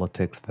of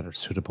politics that are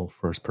suitable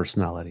for his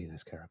personality and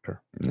his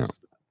character. No.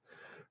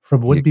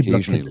 From He would-be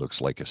occasionally Brookhaven. looks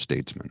like a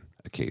statesman.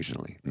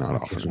 Occasionally. Not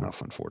often Occasionally.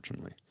 enough,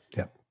 unfortunately.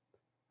 Yeah.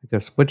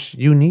 Because which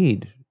you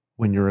need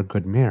when you're a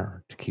good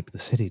mayor to keep the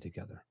city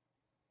together.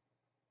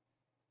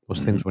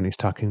 Those things when he's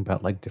talking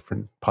about like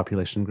different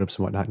population groups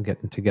and whatnot and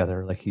getting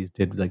together, like he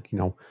did, like,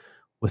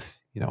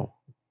 with,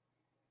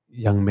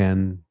 young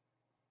men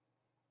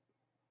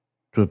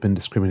who have been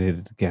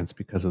discriminated against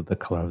because of the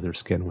color of their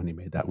skin when he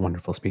made that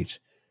wonderful speech.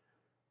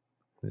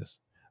 Yes.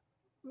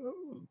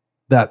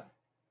 That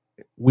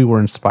we were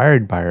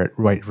inspired by it,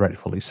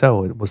 rightfully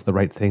so. It was the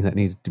right thing that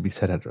needed to be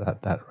said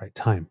at that right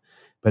time.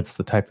 But it's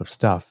the type of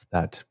stuff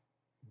that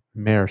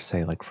mayors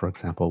say, like, for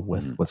example,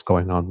 with what's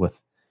going on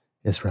with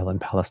Israel and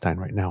Palestine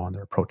right now, and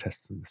there are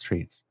protests in the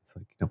streets. It's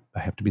like, I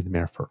have to be the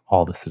mayor for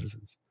all the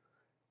citizens.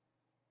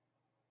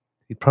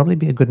 He'd probably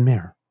be a good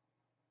mayor.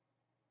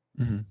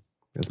 I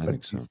But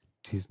think so.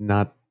 he's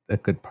not a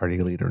good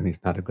party leader, and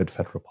he's not a good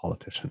federal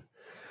politician.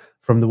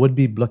 From the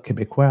would-be Bloc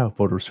Québécois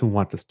voters who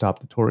want to stop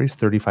the Tories,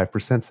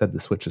 35% said the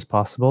switch is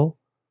possible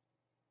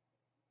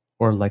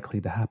or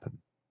likely to happen.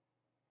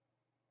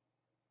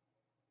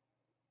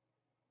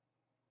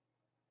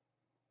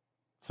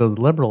 So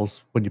the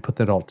Liberals, when you put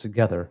that all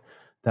together,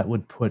 that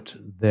would put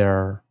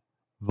their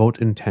vote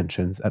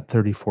intentions at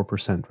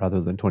 34%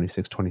 rather than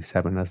 26,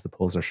 27, as the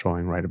polls are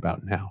showing right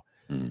about now.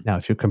 Now,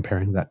 if you're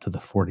comparing that to the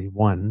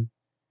 41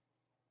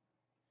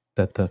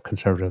 that the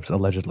Conservatives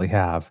allegedly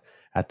have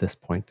at this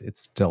point, it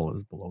still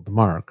is below the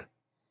mark.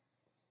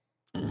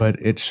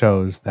 But it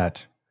shows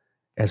that,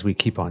 as we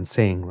keep on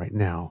saying right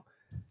now,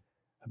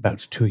 about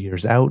 2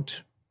 years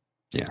out,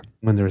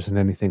 when there isn't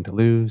anything to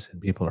lose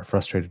and people are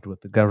frustrated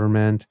with the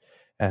government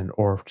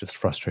or just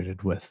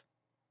frustrated with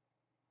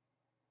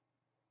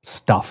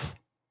stuff,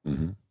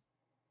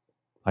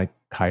 like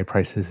high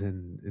prices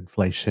and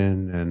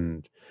inflation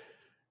and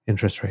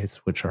interest rates,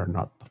 which are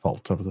not the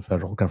fault of the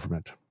federal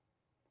government.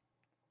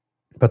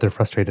 But they're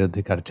frustrated,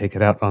 they got to take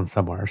it out on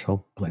somewhere,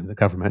 so blame the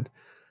government.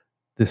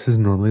 This is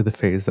normally the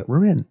phase that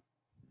we're in.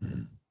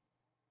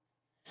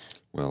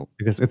 Well,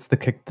 because it's the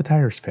kick the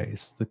tires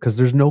phase, because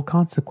there's no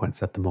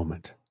consequence at the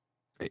moment.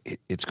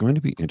 It's going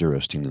to be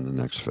interesting in the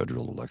next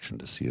federal election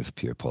to see if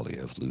Pierre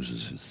Poilievre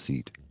loses his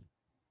seat.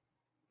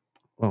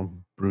 Well,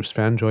 Bruce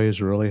Fanjoy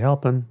is really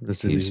helping.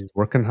 He's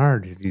working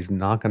hard. He's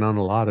knocking on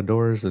a lot of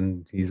doors,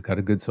 and he's got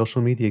a good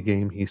social media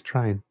game. He's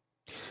trying.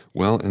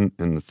 Well, and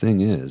the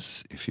thing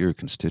is, if you're a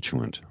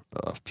constituent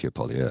of Pierre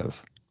Poilievre,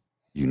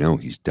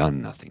 he's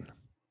done nothing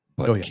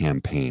but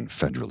campaign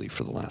federally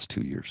for the last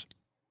 2 years.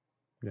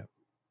 Yeah.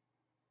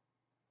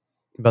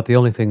 But the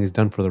only thing he's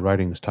done for the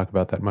writing is talk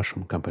about that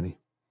mushroom company.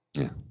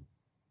 Yeah.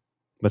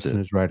 That's in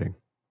his writing.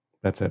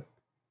 That's it.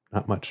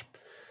 Not much.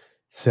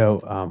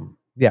 So,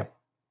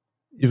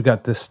 you've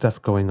got this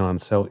stuff going on.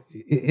 So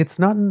it's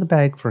not in the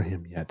bag for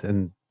him yet.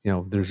 And,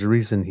 there's a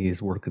reason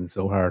he's working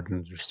so hard,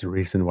 and there's a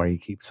reason why he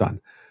keeps on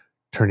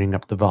turning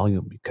up the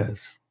volume,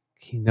 because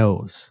he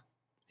knows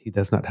he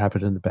does not have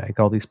it in the bag.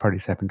 All these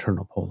parties have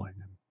internal polling.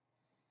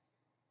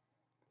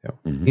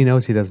 He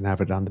knows he doesn't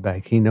have it on the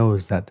bag. He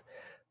knows that.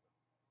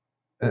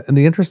 And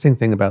the interesting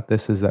thing about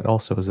this is that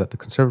the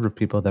conservative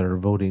people that are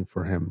voting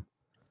for him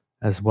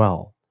as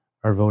well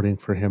are voting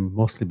for him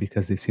mostly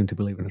because they seem to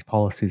believe in his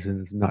policies,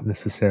 and it's not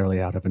necessarily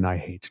out of an I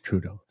hate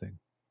Trudeau thing.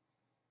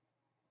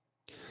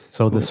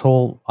 So this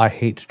whole I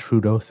hate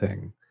Trudeau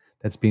thing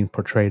that's being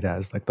portrayed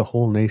as like the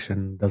whole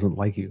nation doesn't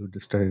like you,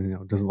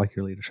 doesn't like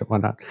your leadership,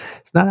 whatnot.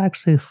 It's not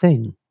actually a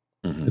thing,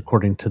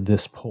 according to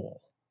this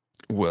poll.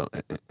 Well,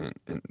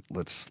 and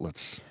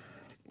let's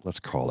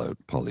call out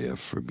Poilievre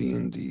for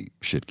being the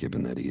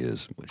shit-gibbon that he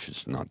is, which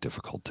is not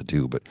difficult to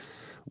do. But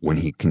when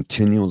he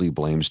continually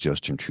blames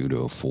Justin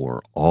Trudeau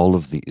for all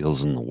of the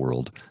ills in the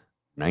world,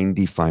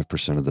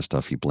 95% of the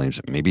stuff he blames,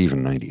 maybe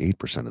even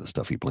 98% of the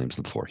stuff he blames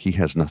them for, he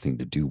has nothing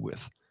to do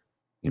with.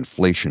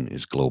 Inflation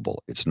is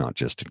global. It's not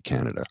just in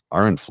Canada.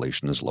 Our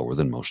inflation is lower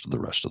than most of the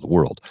rest of the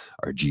world.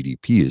 Our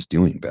GDP is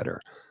doing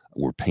better.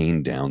 We're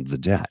paying down the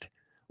debt.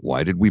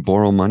 Why did we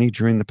borrow money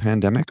during the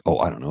pandemic? Oh,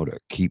 I don't know, to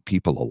keep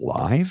people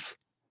alive?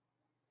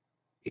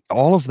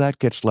 All of that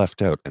gets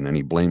left out, and then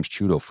he blames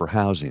Trudeau for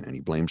housing, and he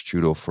blames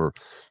Trudeau for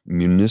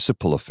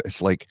municipal affairs.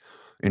 It's like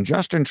in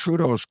Justin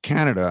Trudeau's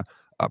Canada,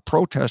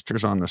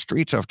 protesters on the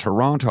streets of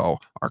Toronto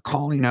are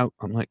calling out.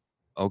 I'm like,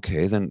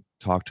 okay, then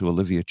talk to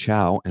Olivia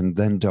Chow and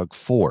then Doug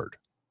Ford,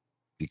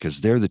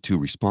 because they're the two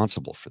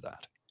responsible for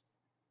that.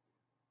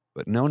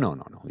 But no.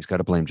 He's got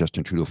to blame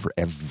Justin Trudeau for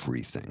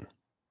everything.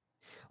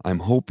 I'm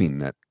hoping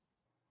that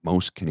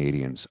most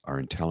Canadians are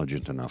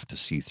intelligent enough to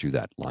see through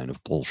that line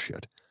of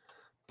bullshit.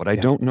 But I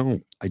don't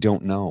know. I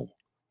don't know.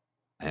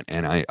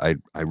 And I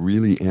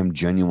really am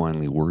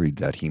genuinely worried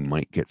that he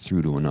might get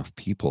through to enough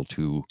people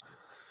to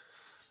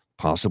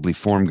possibly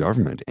form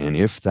government. And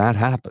if that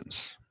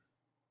happens,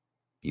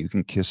 you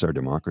can kiss our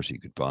democracy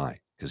goodbye,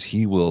 because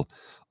he will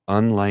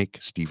unlike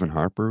Stephen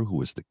Harper, who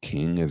was the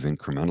king of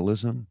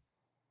incrementalism,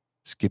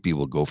 Skippy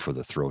will go for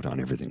the throat on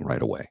everything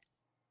right away.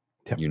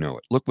 Yep. You know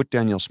it. Look what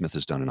Danielle Smith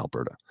has done in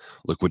Alberta.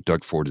 Look what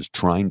Doug Ford is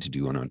trying to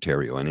do in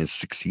Ontario and is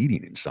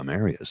succeeding in some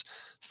areas.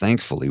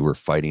 Thankfully, we're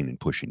fighting and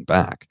pushing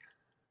back,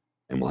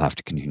 and we'll have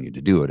to continue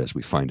to do it as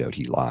we find out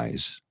he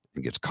lies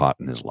and gets caught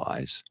in his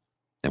lies,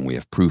 and we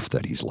have proof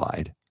that he's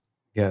lied.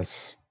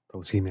 Yes,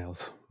 those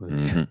emails.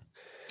 Mhm.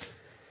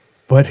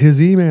 But his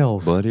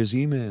emails. But his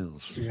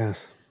emails.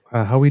 Yes.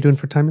 How are we doing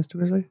for time, Mr.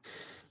 Grizzly?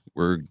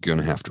 We're going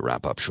to have to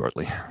wrap up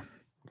shortly.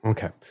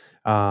 Okay.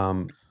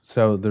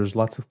 So there's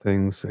lots of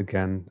things.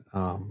 Again,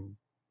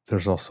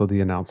 there's also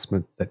the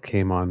announcement that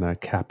came on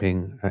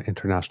capping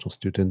international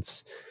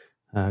students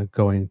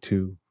going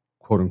to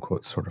quote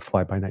unquote sort of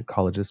fly by night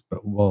colleges. But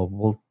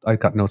I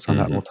got notes on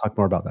that. We'll talk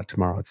more about that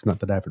tomorrow. It's not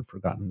that I haven't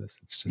forgotten this.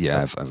 It's just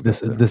I've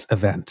this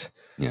event.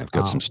 Yeah, I've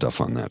got some stuff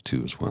on that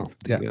too as well.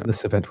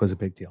 This event was a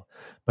big deal.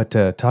 But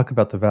talk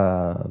about the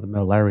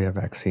malaria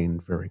vaccine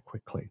very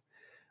quickly.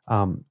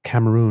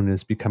 Cameroon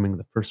is becoming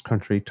the first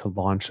country to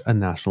launch a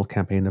national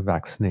campaign of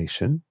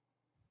vaccination.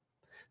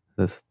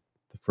 The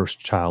first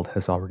child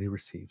has already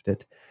received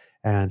it.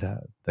 And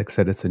like I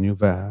said, it's a new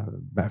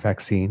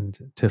vaccine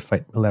to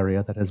fight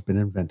malaria that has been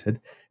invented.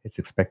 It's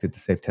expected to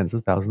save tens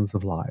of thousands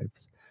of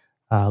lives.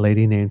 A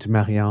lady named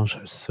Marie-Ange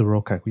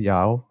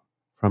Surokayao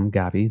from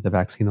Gavi, the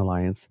Vaccine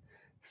Alliance,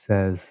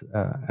 says,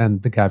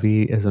 and the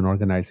Gavi is an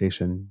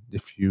organization,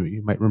 if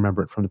you might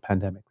remember it from the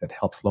pandemic, that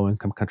helps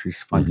low-income countries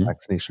fund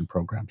vaccination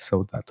programs.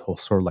 So that whole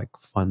sort of like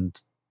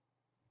fund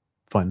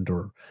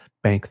or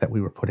bank that we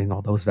were putting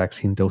all those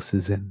vaccine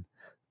doses in,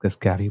 because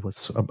Gavi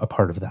was a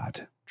part of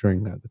that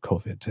during the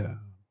COVID,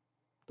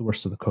 the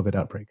worst of the COVID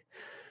outbreak.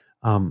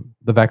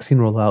 The vaccine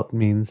rollout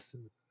means,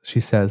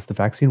 she says, the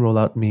vaccine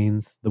rollout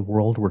means the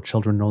world where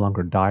children no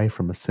longer die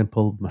from a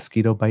simple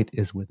mosquito bite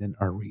is within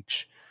our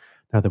reach.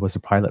 Now, there was a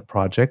pilot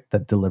project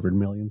that delivered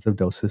millions of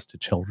doses to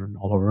children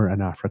all over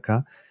in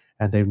Africa,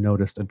 and they've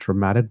noticed a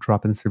dramatic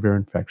drop in severe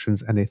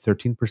infections and a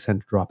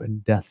 13% drop in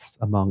deaths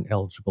among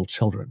eligible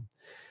children.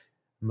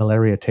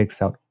 Malaria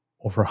takes out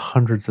over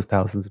hundreds of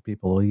thousands of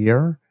people a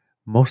year,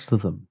 most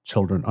of them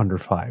children under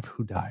 5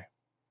 who die.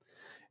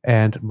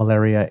 And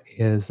malaria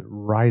is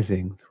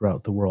rising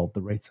throughout the world.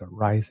 The rates are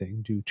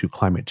rising due to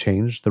climate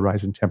change, the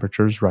rise in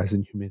temperatures, rise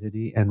in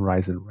humidity, and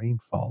rise in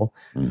rainfall,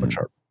 which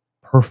are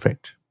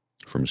perfect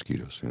for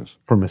mosquitoes, yes.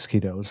 For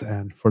mosquitoes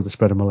and for the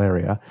spread of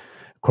malaria.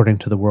 According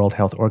to the World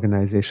Health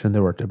Organization,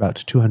 there were about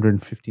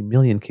 250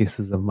 million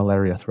cases of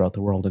malaria throughout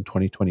the world in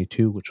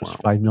 2022, which was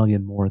 5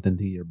 million more than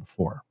the year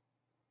before.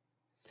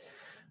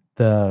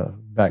 The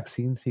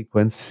vaccine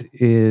sequence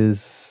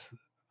is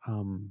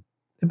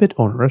a bit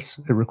onerous.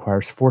 It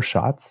requires 4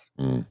 shots.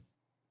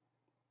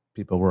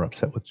 People were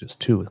upset with just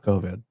 2 with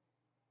COVID.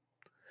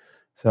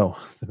 So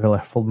the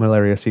full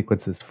malaria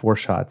sequence is 4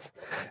 shots.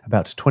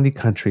 About 20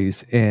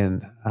 countries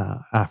in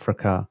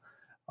Africa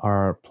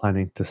are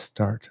planning to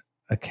start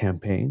a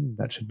campaign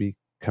that should be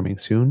coming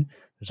soon.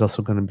 There's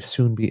also going to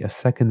soon be a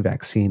second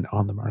vaccine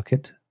on the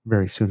market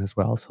very soon as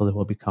well. So there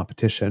will be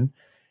competition.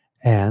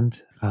 And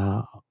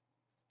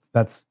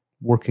that's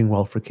working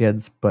well for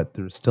kids, but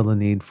there's still a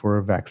need for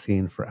a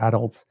vaccine for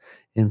adults,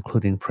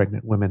 including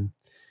pregnant women.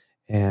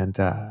 And,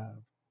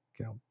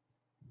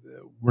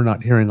 we're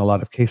not hearing a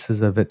lot of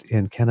cases of it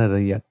in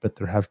Canada yet, but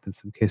there have been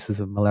some cases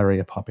of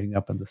malaria popping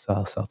up in the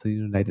south of the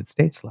United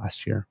States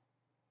last year.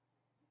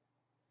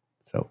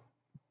 So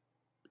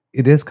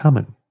it is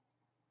coming.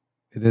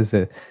 It is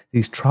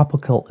these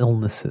tropical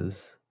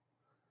illnesses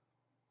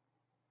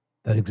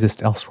that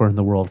exist elsewhere in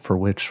the world for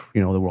which,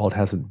 the world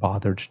hasn't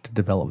bothered to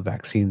develop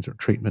vaccines or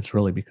treatments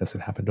really because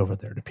it happened over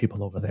there to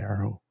people over there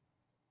who,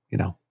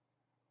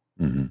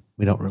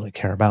 we don't really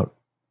care about.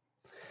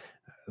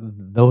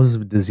 Those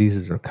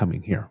diseases are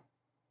coming here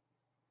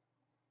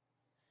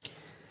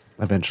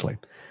eventually.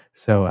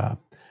 So I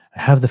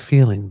have the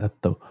feeling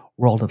that the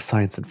world of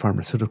science and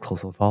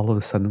pharmaceuticals is all of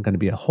a sudden going to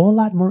be a whole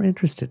lot more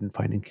interested in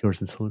finding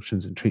cures and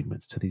solutions and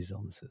treatments to these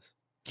illnesses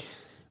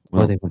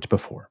where they weren't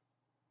before.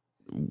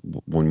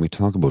 When we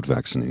talk about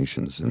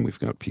vaccinations, and we've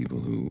got people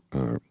who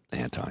are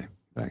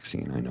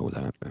anti-vaccine, I know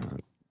that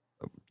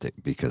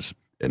because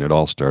it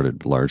all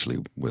started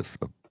largely with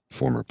a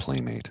former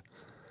playmate.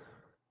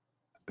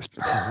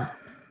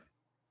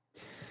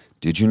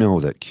 Did you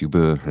know that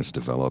Cuba has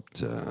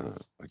developed a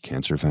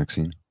cancer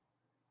vaccine?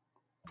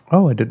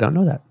 Oh, I did not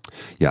know that.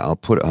 Yeah,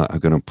 I'm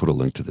going to put a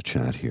link to the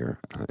chat here.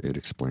 It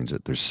explains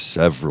it. There's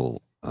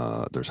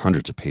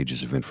hundreds of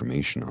pages of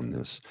information on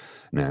this.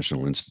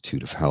 National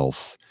Institute of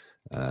Health.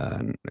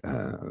 There's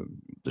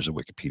a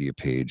Wikipedia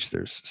page.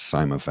 There's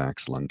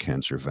Simovax lung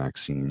cancer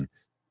vaccine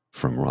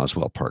from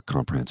Roswell Park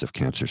Comprehensive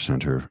Cancer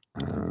Center.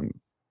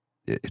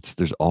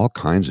 There's all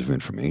kinds of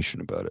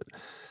information about it.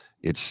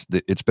 It's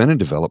been in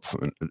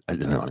development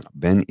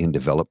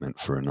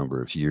for a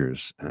number of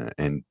years.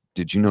 And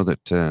did you know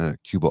that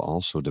Cuba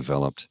also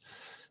developed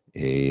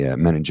a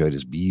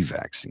meningitis B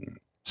vaccine?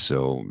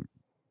 So,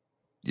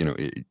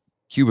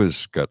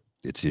 Cuba's got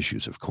its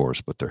issues, of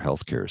course, but their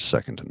healthcare is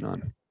second to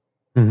none.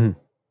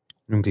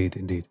 Indeed,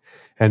 indeed.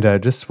 And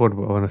just when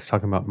I was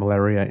talking about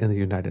malaria in the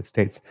United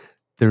States,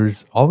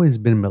 there's always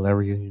been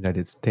malaria in the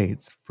United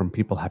States from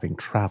people having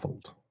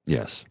traveled.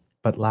 Yes.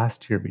 But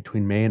last year,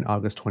 between May and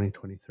August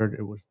 2023,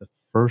 it was the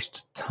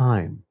first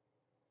time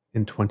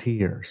in 20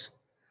 years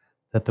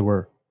that there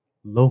were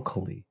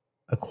locally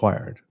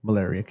acquired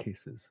malaria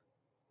cases.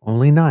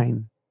 Only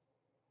 9,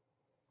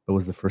 but it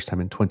was the first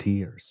time in 20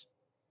 years.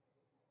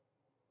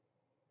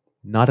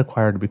 Not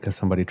acquired because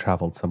somebody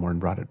traveled somewhere and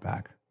brought it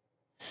back.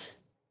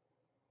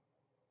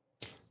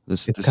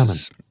 It's coming.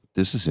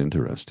 This is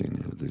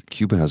interesting.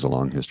 Cuba has a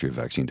long history of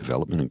vaccine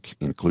development,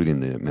 including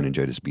the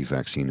meningitis B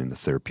vaccine and the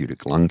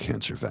therapeutic lung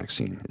cancer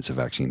vaccine. It's a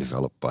vaccine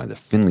developed by the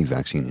Finley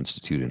Vaccine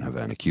Institute in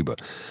Havana, Cuba.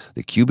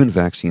 The Cuban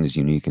vaccine is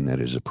unique in that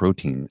it is a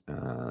protein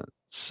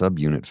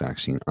subunit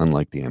vaccine,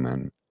 unlike the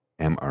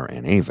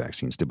mRNA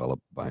vaccines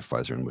developed by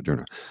Pfizer and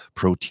Moderna.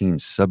 Protein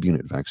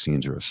subunit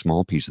vaccines are a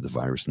small piece of the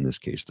virus, in this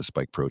case, the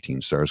spike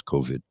protein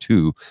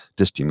SARS-CoV-2,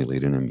 to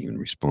stimulate an immune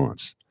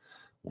response.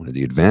 One of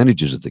the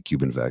advantages of the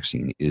Cuban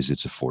vaccine is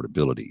its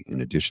affordability. In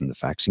addition, the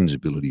vaccine's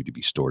ability to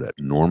be stored at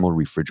normal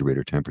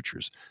refrigerator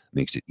temperatures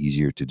makes it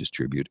easier to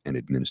distribute and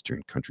administer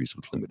in countries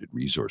with limited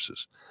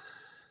resources.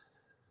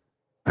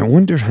 I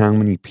wonder how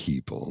many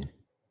people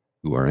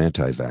who are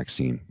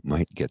anti-vaccine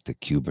might get the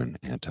Cuban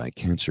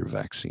anti-cancer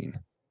vaccine.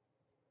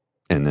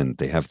 And then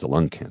they have the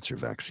lung cancer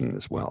vaccine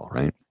as well,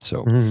 right?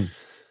 So I'm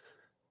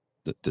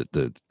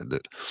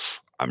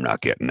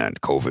not getting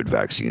that COVID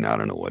vaccine. I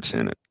don't know what's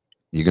in it.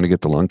 You going to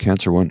get the lung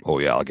cancer one? Oh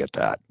yeah, I'll get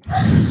that.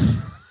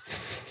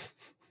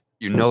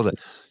 You know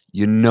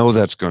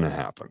that's going to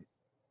happen.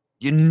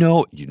 You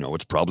know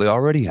it's probably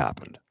already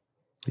happened.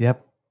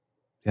 Yep.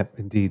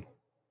 Indeed.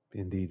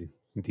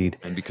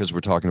 And because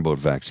we're talking about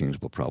vaccines,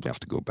 we'll probably have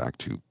to go back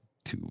to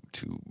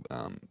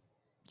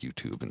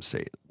YouTube and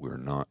say we're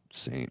not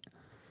saying.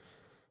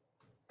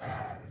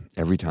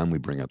 Every time we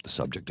bring up the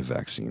subject of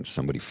vaccines,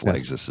 somebody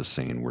flags us as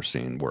saying we're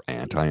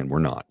anti, and we're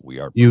not. We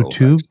are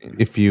YouTube. pro-vaccine.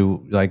 If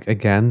you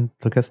again,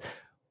 look us.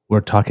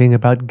 We're talking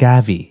about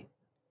Gavi,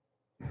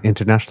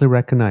 internationally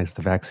recognized,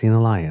 the Vaccine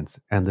Alliance,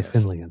 and the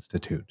Finley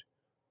Institute.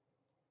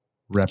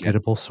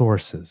 Reputable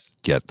sources.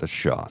 Get the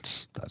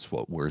shots. That's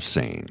what we're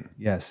saying.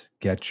 Yes,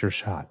 get your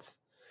shots.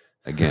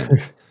 Again,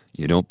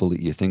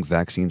 you think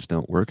vaccines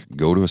don't work?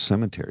 Go to a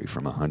cemetery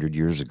from 100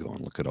 years ago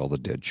and look at all the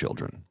dead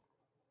children.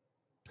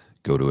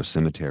 Go to a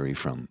cemetery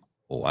from,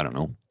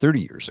 30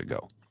 years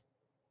ago.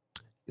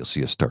 You'll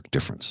see a stark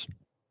difference.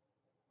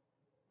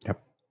 Yep,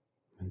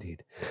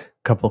 indeed.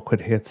 Couple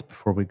quick hits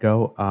before we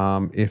go.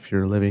 If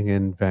you're living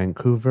in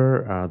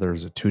Vancouver,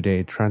 there's a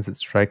 2-day transit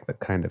strike that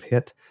kind of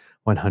hit.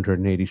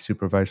 180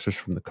 supervisors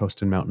from the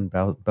Coast and Mountain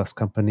Bus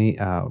Company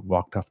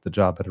walked off the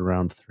job at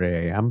around 3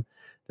 a.m.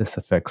 This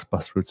affects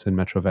bus routes in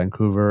Metro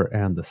Vancouver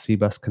and the C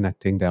bus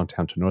connecting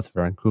downtown to North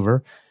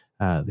Vancouver.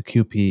 The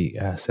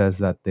QP says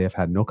that they have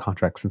had no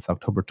contract since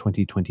October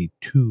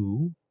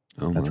 2022.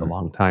 That's a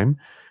long time.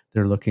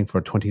 They're looking for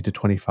a 20 to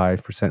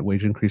 25%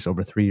 wage increase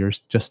over 3 years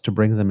just to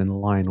bring them in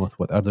line with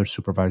what other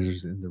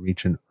supervisors in the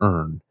region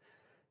earn.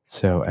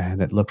 So,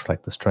 and it looks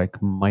like the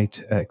strike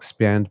might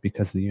expand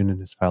because the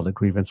union has filed a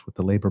grievance with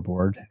the labor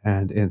board.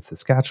 And in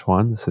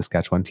Saskatchewan, the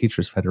Saskatchewan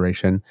Teachers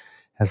Federation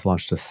has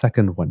launched a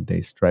second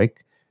one-day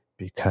strike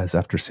because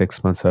after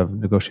 6 months of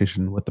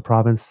negotiation with the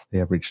province, they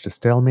have reached a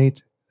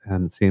stalemate.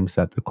 And it seems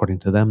that, according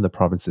to them, the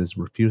province is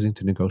refusing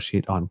to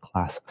negotiate on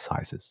class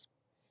sizes.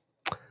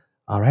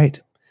 All right.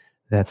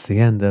 That's the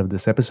end of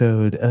this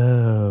episode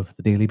of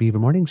the Daily Beaver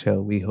Morning Show.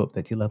 We hope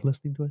that you love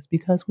listening to us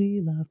because we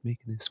love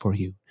making this for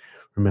you.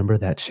 Remember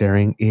that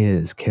sharing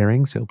is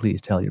caring, so please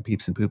tell your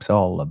peeps and poops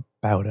all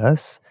about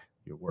us.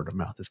 Your word of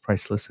mouth is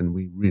priceless, and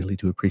we really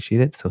do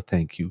appreciate it, so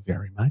thank you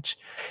very much.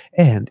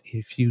 And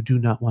if you do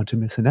not want to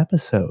miss an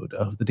episode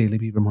of the Daily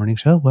Beaver Morning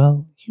Show,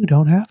 well, you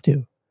don't have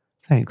to.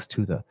 Thanks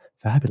to the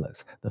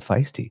fabulous, the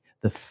feisty,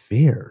 the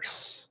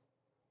fierce,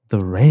 the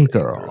Ray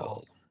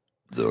Girl.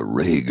 The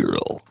Ray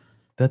Girl.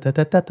 Da, da,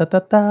 da, da, da, da,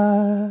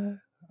 da.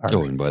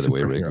 Oh, and by the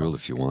way, Ray Girl,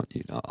 if you want,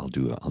 I'll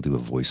do a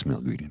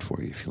voicemail greeting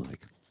for you if you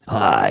like.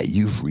 Hi,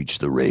 you've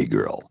reached the Ray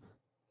Girl.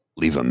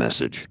 Leave a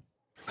message.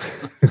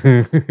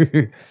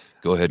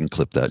 Go ahead and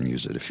clip that and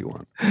use it if you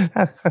want.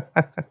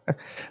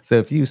 So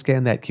if you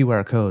scan that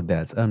QR code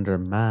that's under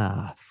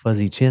my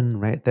fuzzy chin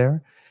right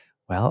there,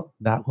 well,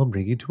 that will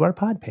bring you to our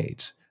pod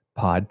page,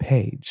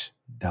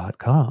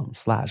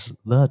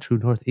 podpage.com/The True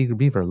North Eager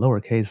Beaver,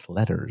 lowercase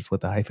letters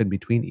with a hyphen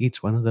between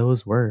each one of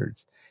those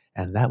words.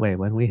 And that way,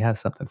 when we have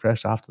something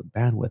fresh off the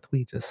bandwidth,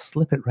 we just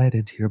slip it right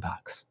into your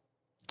box.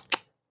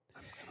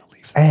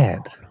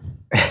 And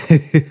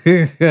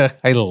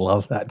I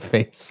love that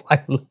face.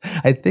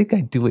 I think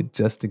I do it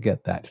just to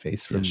get that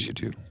face from you. Yes, you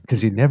do.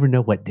 Because you never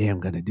know what day I'm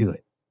going to do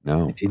it.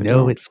 No, you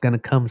know it's going to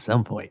come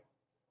some point.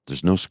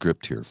 There's no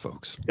script here,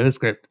 folks. No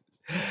script.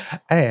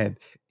 And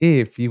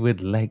if you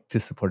would like to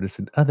support us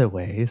in other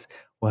ways,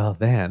 well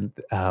then,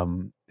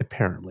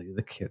 apparently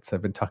the kids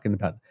have been talking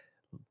about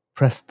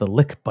press the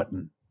like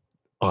button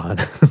on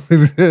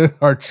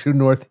our True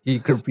North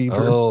Eager Beaver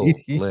Oh,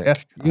 Media lick. I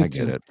get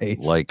YouTube it. page.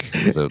 Like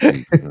without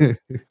the.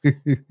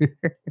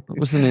 What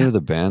was the name of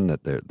the band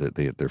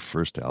that their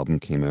first album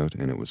came out,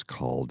 and it was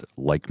called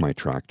Like My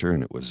Tractor,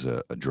 and it was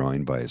a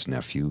drawing by his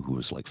nephew who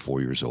was like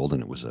 4 years old,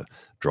 and it was a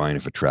drawing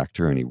of a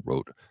tractor, and he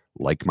wrote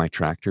Like My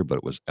Tractor, but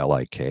it was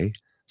Lik.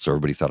 So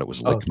everybody thought it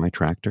was Like My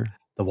Tractor.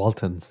 The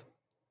Waltons.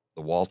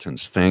 The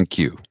Waltons. Thank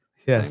you.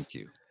 Yes. Thank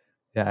you.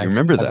 Yeah, You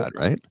remember that,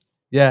 right?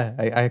 Yeah,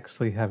 I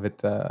actually have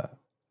it. I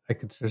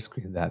could share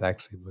screen that. I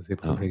actually was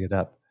able to bring it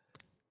up.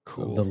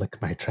 Cool. The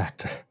Lick My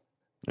Tractor.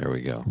 There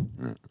we go.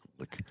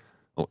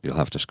 Oh, you'll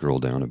have to scroll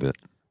down a bit.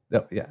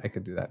 Oh, yeah, I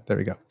could do that. There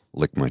we go.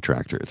 Lick My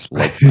Tractor. It's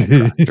Like My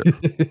Tractor.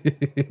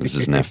 It was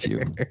his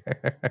nephew.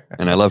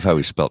 And I love how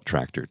he spelled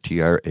tractor.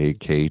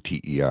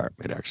 Trakter.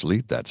 It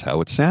actually, that's how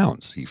it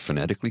sounds. He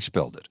phonetically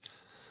spelled it.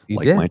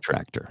 Like My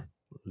Tractor.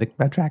 Lick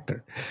My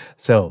Tractor.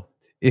 So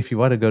if you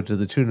want to go to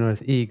the True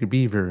North Eager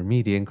Beaver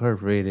Media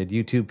Incorporated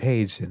YouTube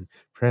page and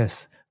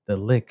press the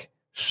lick,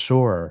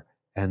 shore,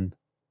 and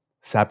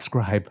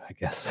subscribe, I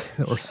guess,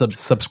 or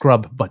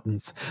subscribe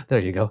buttons. There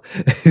you go.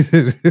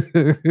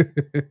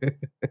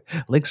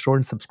 Lick, shore,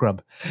 and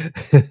subscribe.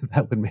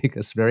 That would make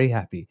us very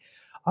happy.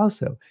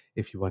 Also,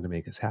 if you want to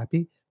make us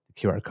happy, the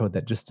QR code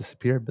that just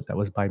disappeared, but that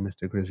was by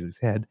Mr. Grizzly's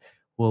head,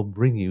 will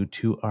bring you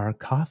to our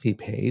coffee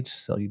page.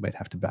 So you might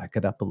have to back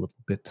it up a little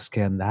bit to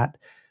scan that.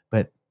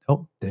 But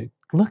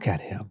look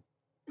at him.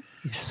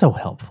 He's so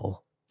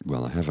helpful.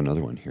 Well, I have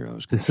another one here.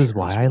 This is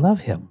why I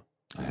love him.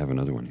 I have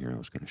another one here I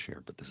was going to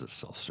share, but this is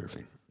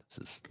self-serving.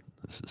 This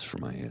is for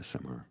my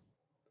ASMR.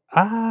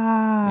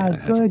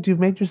 Good. You've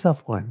made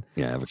yourself one.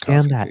 Yeah, I have a scan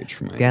coffee that. page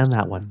for my Scan ASMR,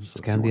 that one. so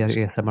Scan the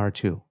ASMR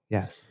too.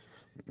 Yes,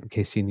 in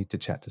case you need to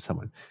chat to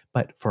someone.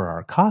 But for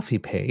our coffee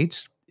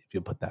page, if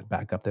you put that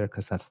back up there,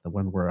 because that's the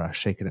one we're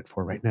shaking it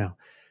for right now.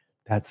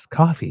 That's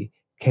coffee,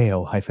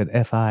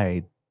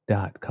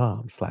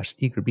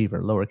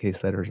 ko-fi.com/eagerbeaver,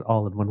 lowercase letters,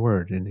 all in one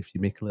word. And if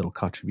you make a little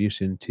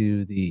contribution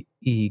to the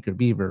Eager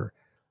Beaver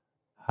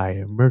High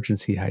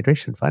Emergency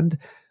Hydration Fund,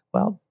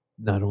 well,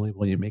 not only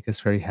will you make us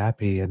very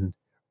happy and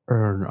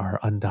earn our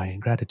undying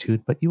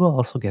gratitude, but you will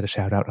also get a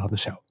shout out on the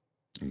show.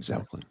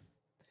 Exactly. So,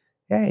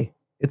 hey,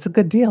 it's a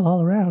good deal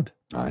all around.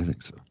 I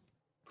think so.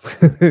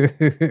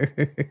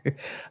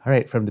 All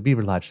right, from the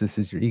Beaver Lodge, this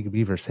is your Eager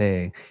Beaver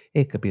saying,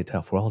 it could be a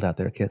tough world out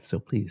there, kids, so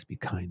please be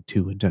kind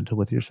to and gentle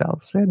with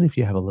yourselves. And if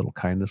you have a little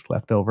kindness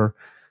left over,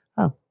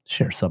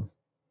 share some.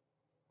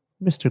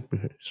 Mr.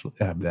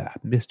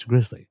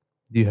 Grizzly,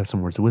 do you have some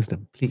words of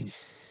wisdom,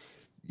 please?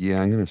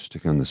 Yeah, I'm going to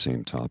stick on the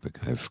same topic.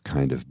 I've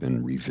kind of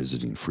been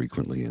revisiting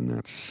frequently, and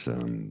that's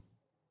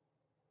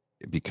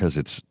because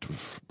it's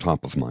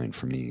top of mind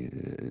for me,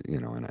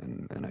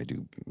 and I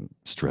do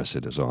stress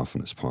it as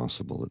often as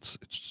possible.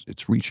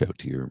 It's reach out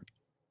to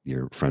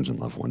your friends and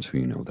loved ones who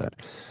you know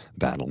that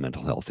battle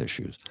mental health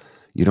issues.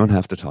 You don't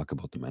have to talk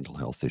about the mental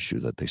health issue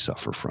that they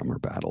suffer from or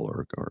battle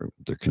or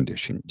their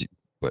condition,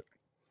 but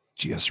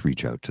just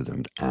reach out to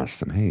them, ask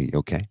them, hey,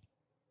 okay?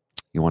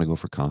 You want to go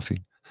for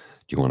coffee?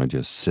 Do you want to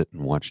just sit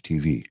and watch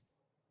TV?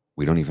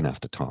 We don't even have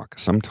to talk.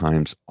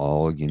 Sometimes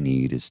all you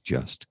need is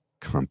just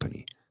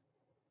company.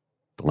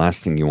 The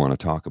last thing you want to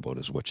talk about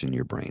is what's in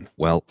your brain.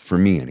 Well, for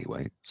me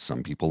anyway,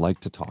 some people like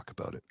to talk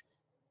about it.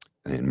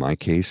 In my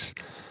case,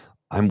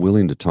 I'm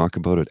willing to talk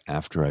about it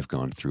after I've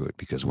gone through it,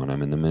 because when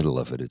I'm in the middle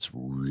of it, it's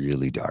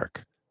really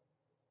dark.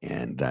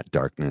 And that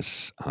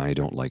darkness, I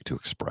don't like to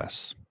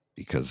express,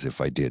 because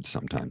if I did,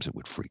 sometimes it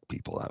would freak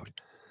people out.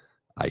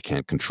 I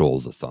can't control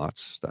the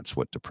thoughts. That's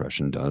what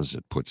depression does.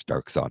 It puts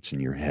dark thoughts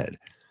in your head.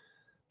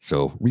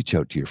 So reach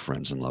out to your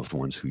friends and loved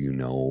ones who you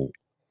know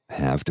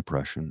have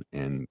depression.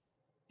 And,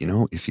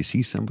 if you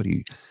see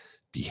somebody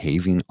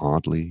behaving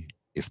oddly,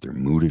 if their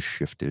mood is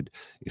shifted,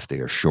 if they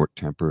are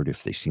short-tempered,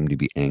 if they seem to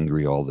be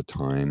angry all the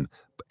time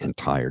and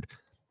tired,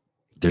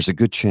 there's a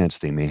good chance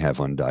they may have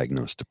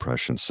undiagnosed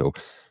depression. So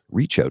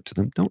reach out to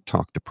them. Don't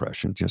talk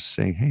depression. Just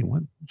say, hey,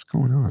 what's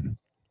going on?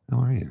 How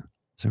are you?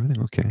 Is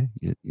everything okay?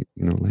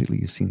 Lately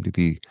you seem to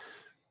be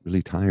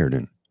really tired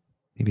and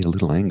maybe a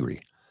little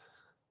angry.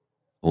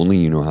 Only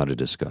you know how to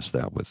discuss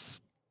that with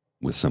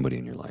somebody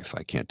in your life.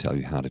 I can't tell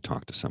you how to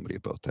talk to somebody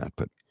about that,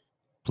 but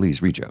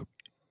please reach out.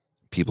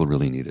 People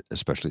really need it,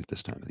 especially at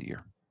this time of the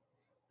year.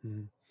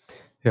 You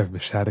have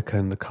Mishadika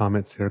in the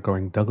comments here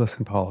going, Douglas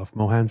and Paul, if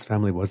Mohan's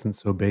family wasn't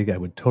so big, I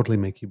would totally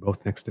make you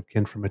both next of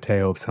kin for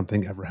Mateo if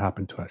something ever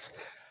happened to us.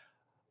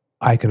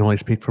 I can only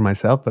speak for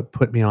myself, but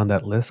put me on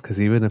that list,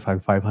 because even if I'm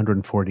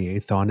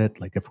 548th on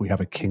it, like if we have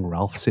a King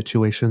Ralph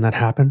situation that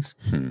happens,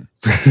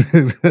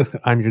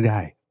 I'm your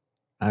guy.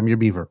 I'm your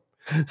beaver.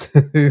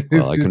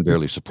 Well, I can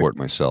barely support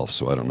myself,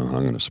 so I don't know how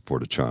I'm going to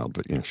support a child,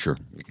 but yeah, sure,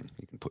 you can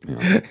put me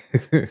on.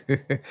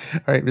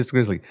 All right, Mr.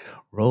 Grizzly,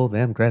 roll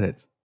them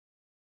credits.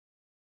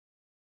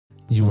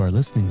 You are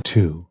listening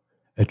to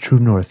a True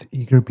North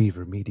Eager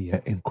Beaver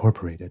Media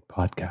Incorporated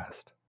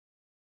podcast.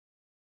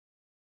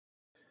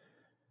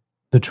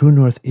 The True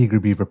North Eager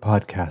Beaver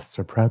podcasts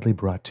are proudly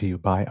brought to you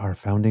by our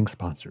founding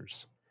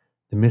sponsors,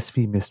 the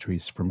Misfit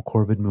Mysteries from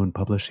Corvid Moon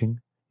Publishing,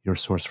 your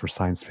source for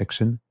science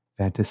fiction,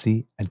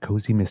 fantasy, and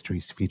cozy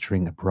mysteries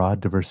featuring a broad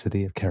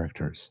diversity of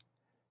characters.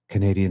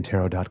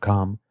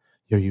 CanadianTarot.com,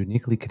 your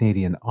uniquely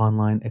Canadian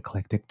online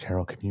eclectic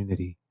tarot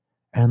community.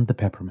 And the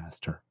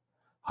Peppermaster,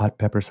 hot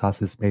pepper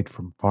sauces made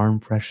from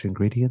farm-fresh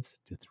ingredients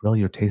to thrill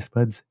your taste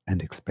buds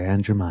and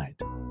expand your mind.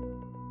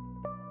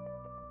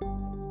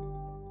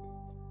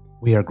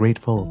 We are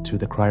grateful to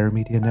the Crier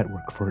Media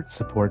Network for its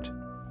support,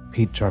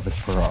 Pete Jarvis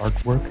for our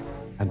artwork,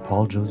 and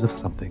Paul Joseph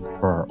Something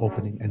for our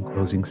opening and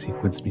closing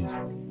sequence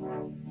music.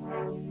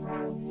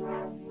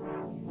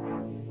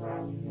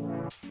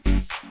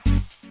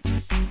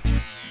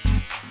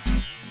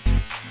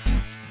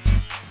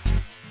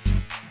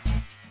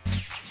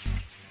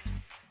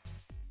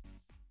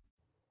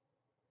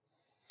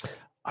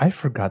 I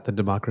forgot the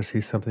democracy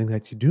is something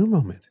that you do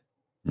moment.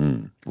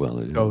 Well,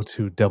 it Go is.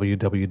 to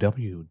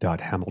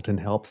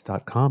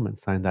www.hamiltonhelps.com and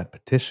sign that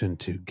petition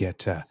to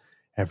get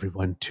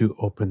everyone to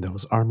open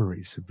those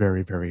armories.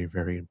 Very, very,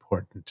 very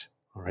important.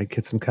 All right,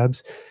 kids and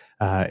cubs.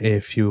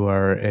 If you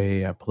are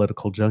a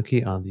political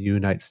junkie on the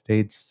United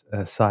States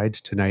side,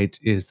 tonight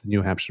is the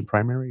New Hampshire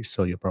primary,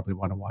 so you'll probably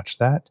want to watch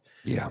that.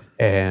 Yeah.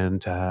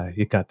 And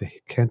you got the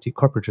Canty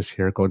corporatist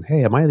here going,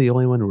 hey, am I the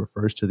only one who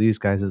refers to these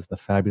guys as the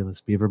fabulous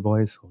Beaver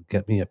Boys? Well,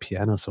 get me a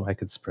piano so I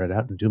could spread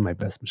out and do my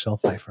best Michelle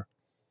Pfeiffer.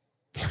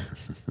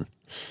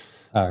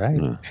 All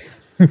right.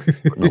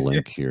 Putting a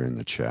link here in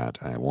the chat.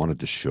 I wanted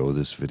to show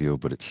this video,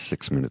 but it's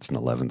 6 minutes and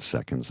 11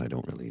 seconds. We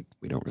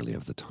don't really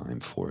have the time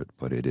for it,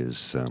 but it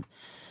is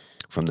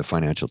from the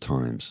Financial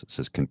Times. It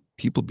says, can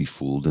people be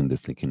fooled into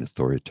thinking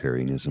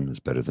authoritarianism is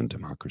better than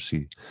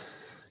democracy?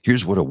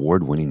 Here's what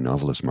award-winning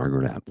novelist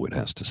Margaret Atwood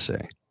has to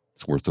say.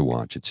 It's worth a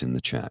watch. It's in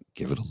the chat.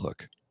 Give it a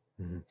look.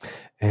 Mm-hmm.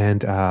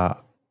 And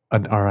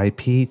an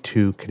RIP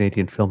to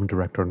Canadian film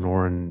director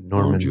Norman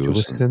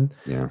Jewison,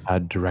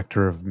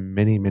 director of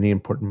many, many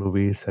important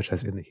movies, such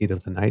as In the Heat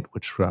of the Night,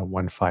 which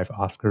won 5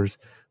 Oscars,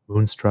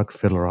 Moonstruck,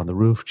 Fiddler on the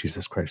Roof,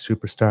 Jesus Christ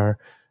Superstar,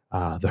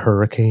 The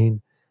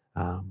Hurricane.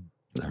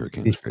 The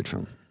Hurricane is a great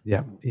film.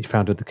 Yeah, he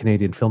founded the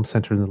Canadian Film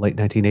Centre in the late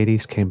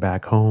 1980s, came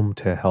back home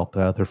to help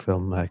other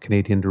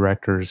Canadian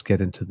directors get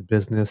into the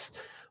business,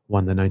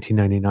 won the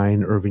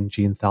 1999 Irving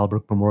Jean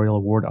Thalberg Memorial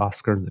Award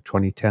Oscar and the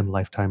 2010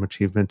 Lifetime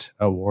Achievement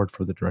Award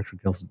for the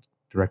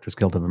Directors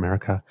Guild of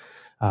America.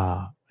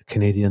 A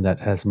Canadian that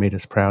has made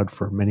us proud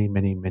for many,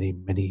 many, many,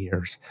 many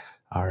years.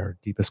 Our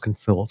deepest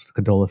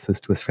condolences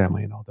to his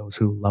family and all those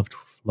who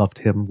loved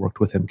him,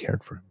 worked with him,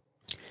 cared for him.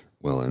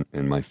 Well,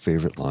 and my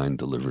favorite line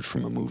delivered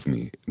from a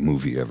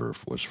movie ever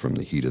was from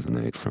The Heat of the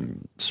Night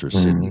from Sir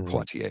Sidney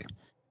Poitier.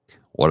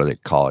 What do they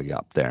call you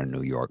up there in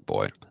New York,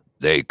 boy?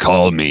 They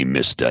call me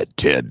Mr.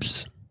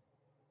 Tibbs.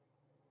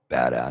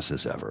 Badass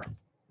as ever.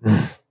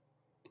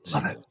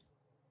 Love it.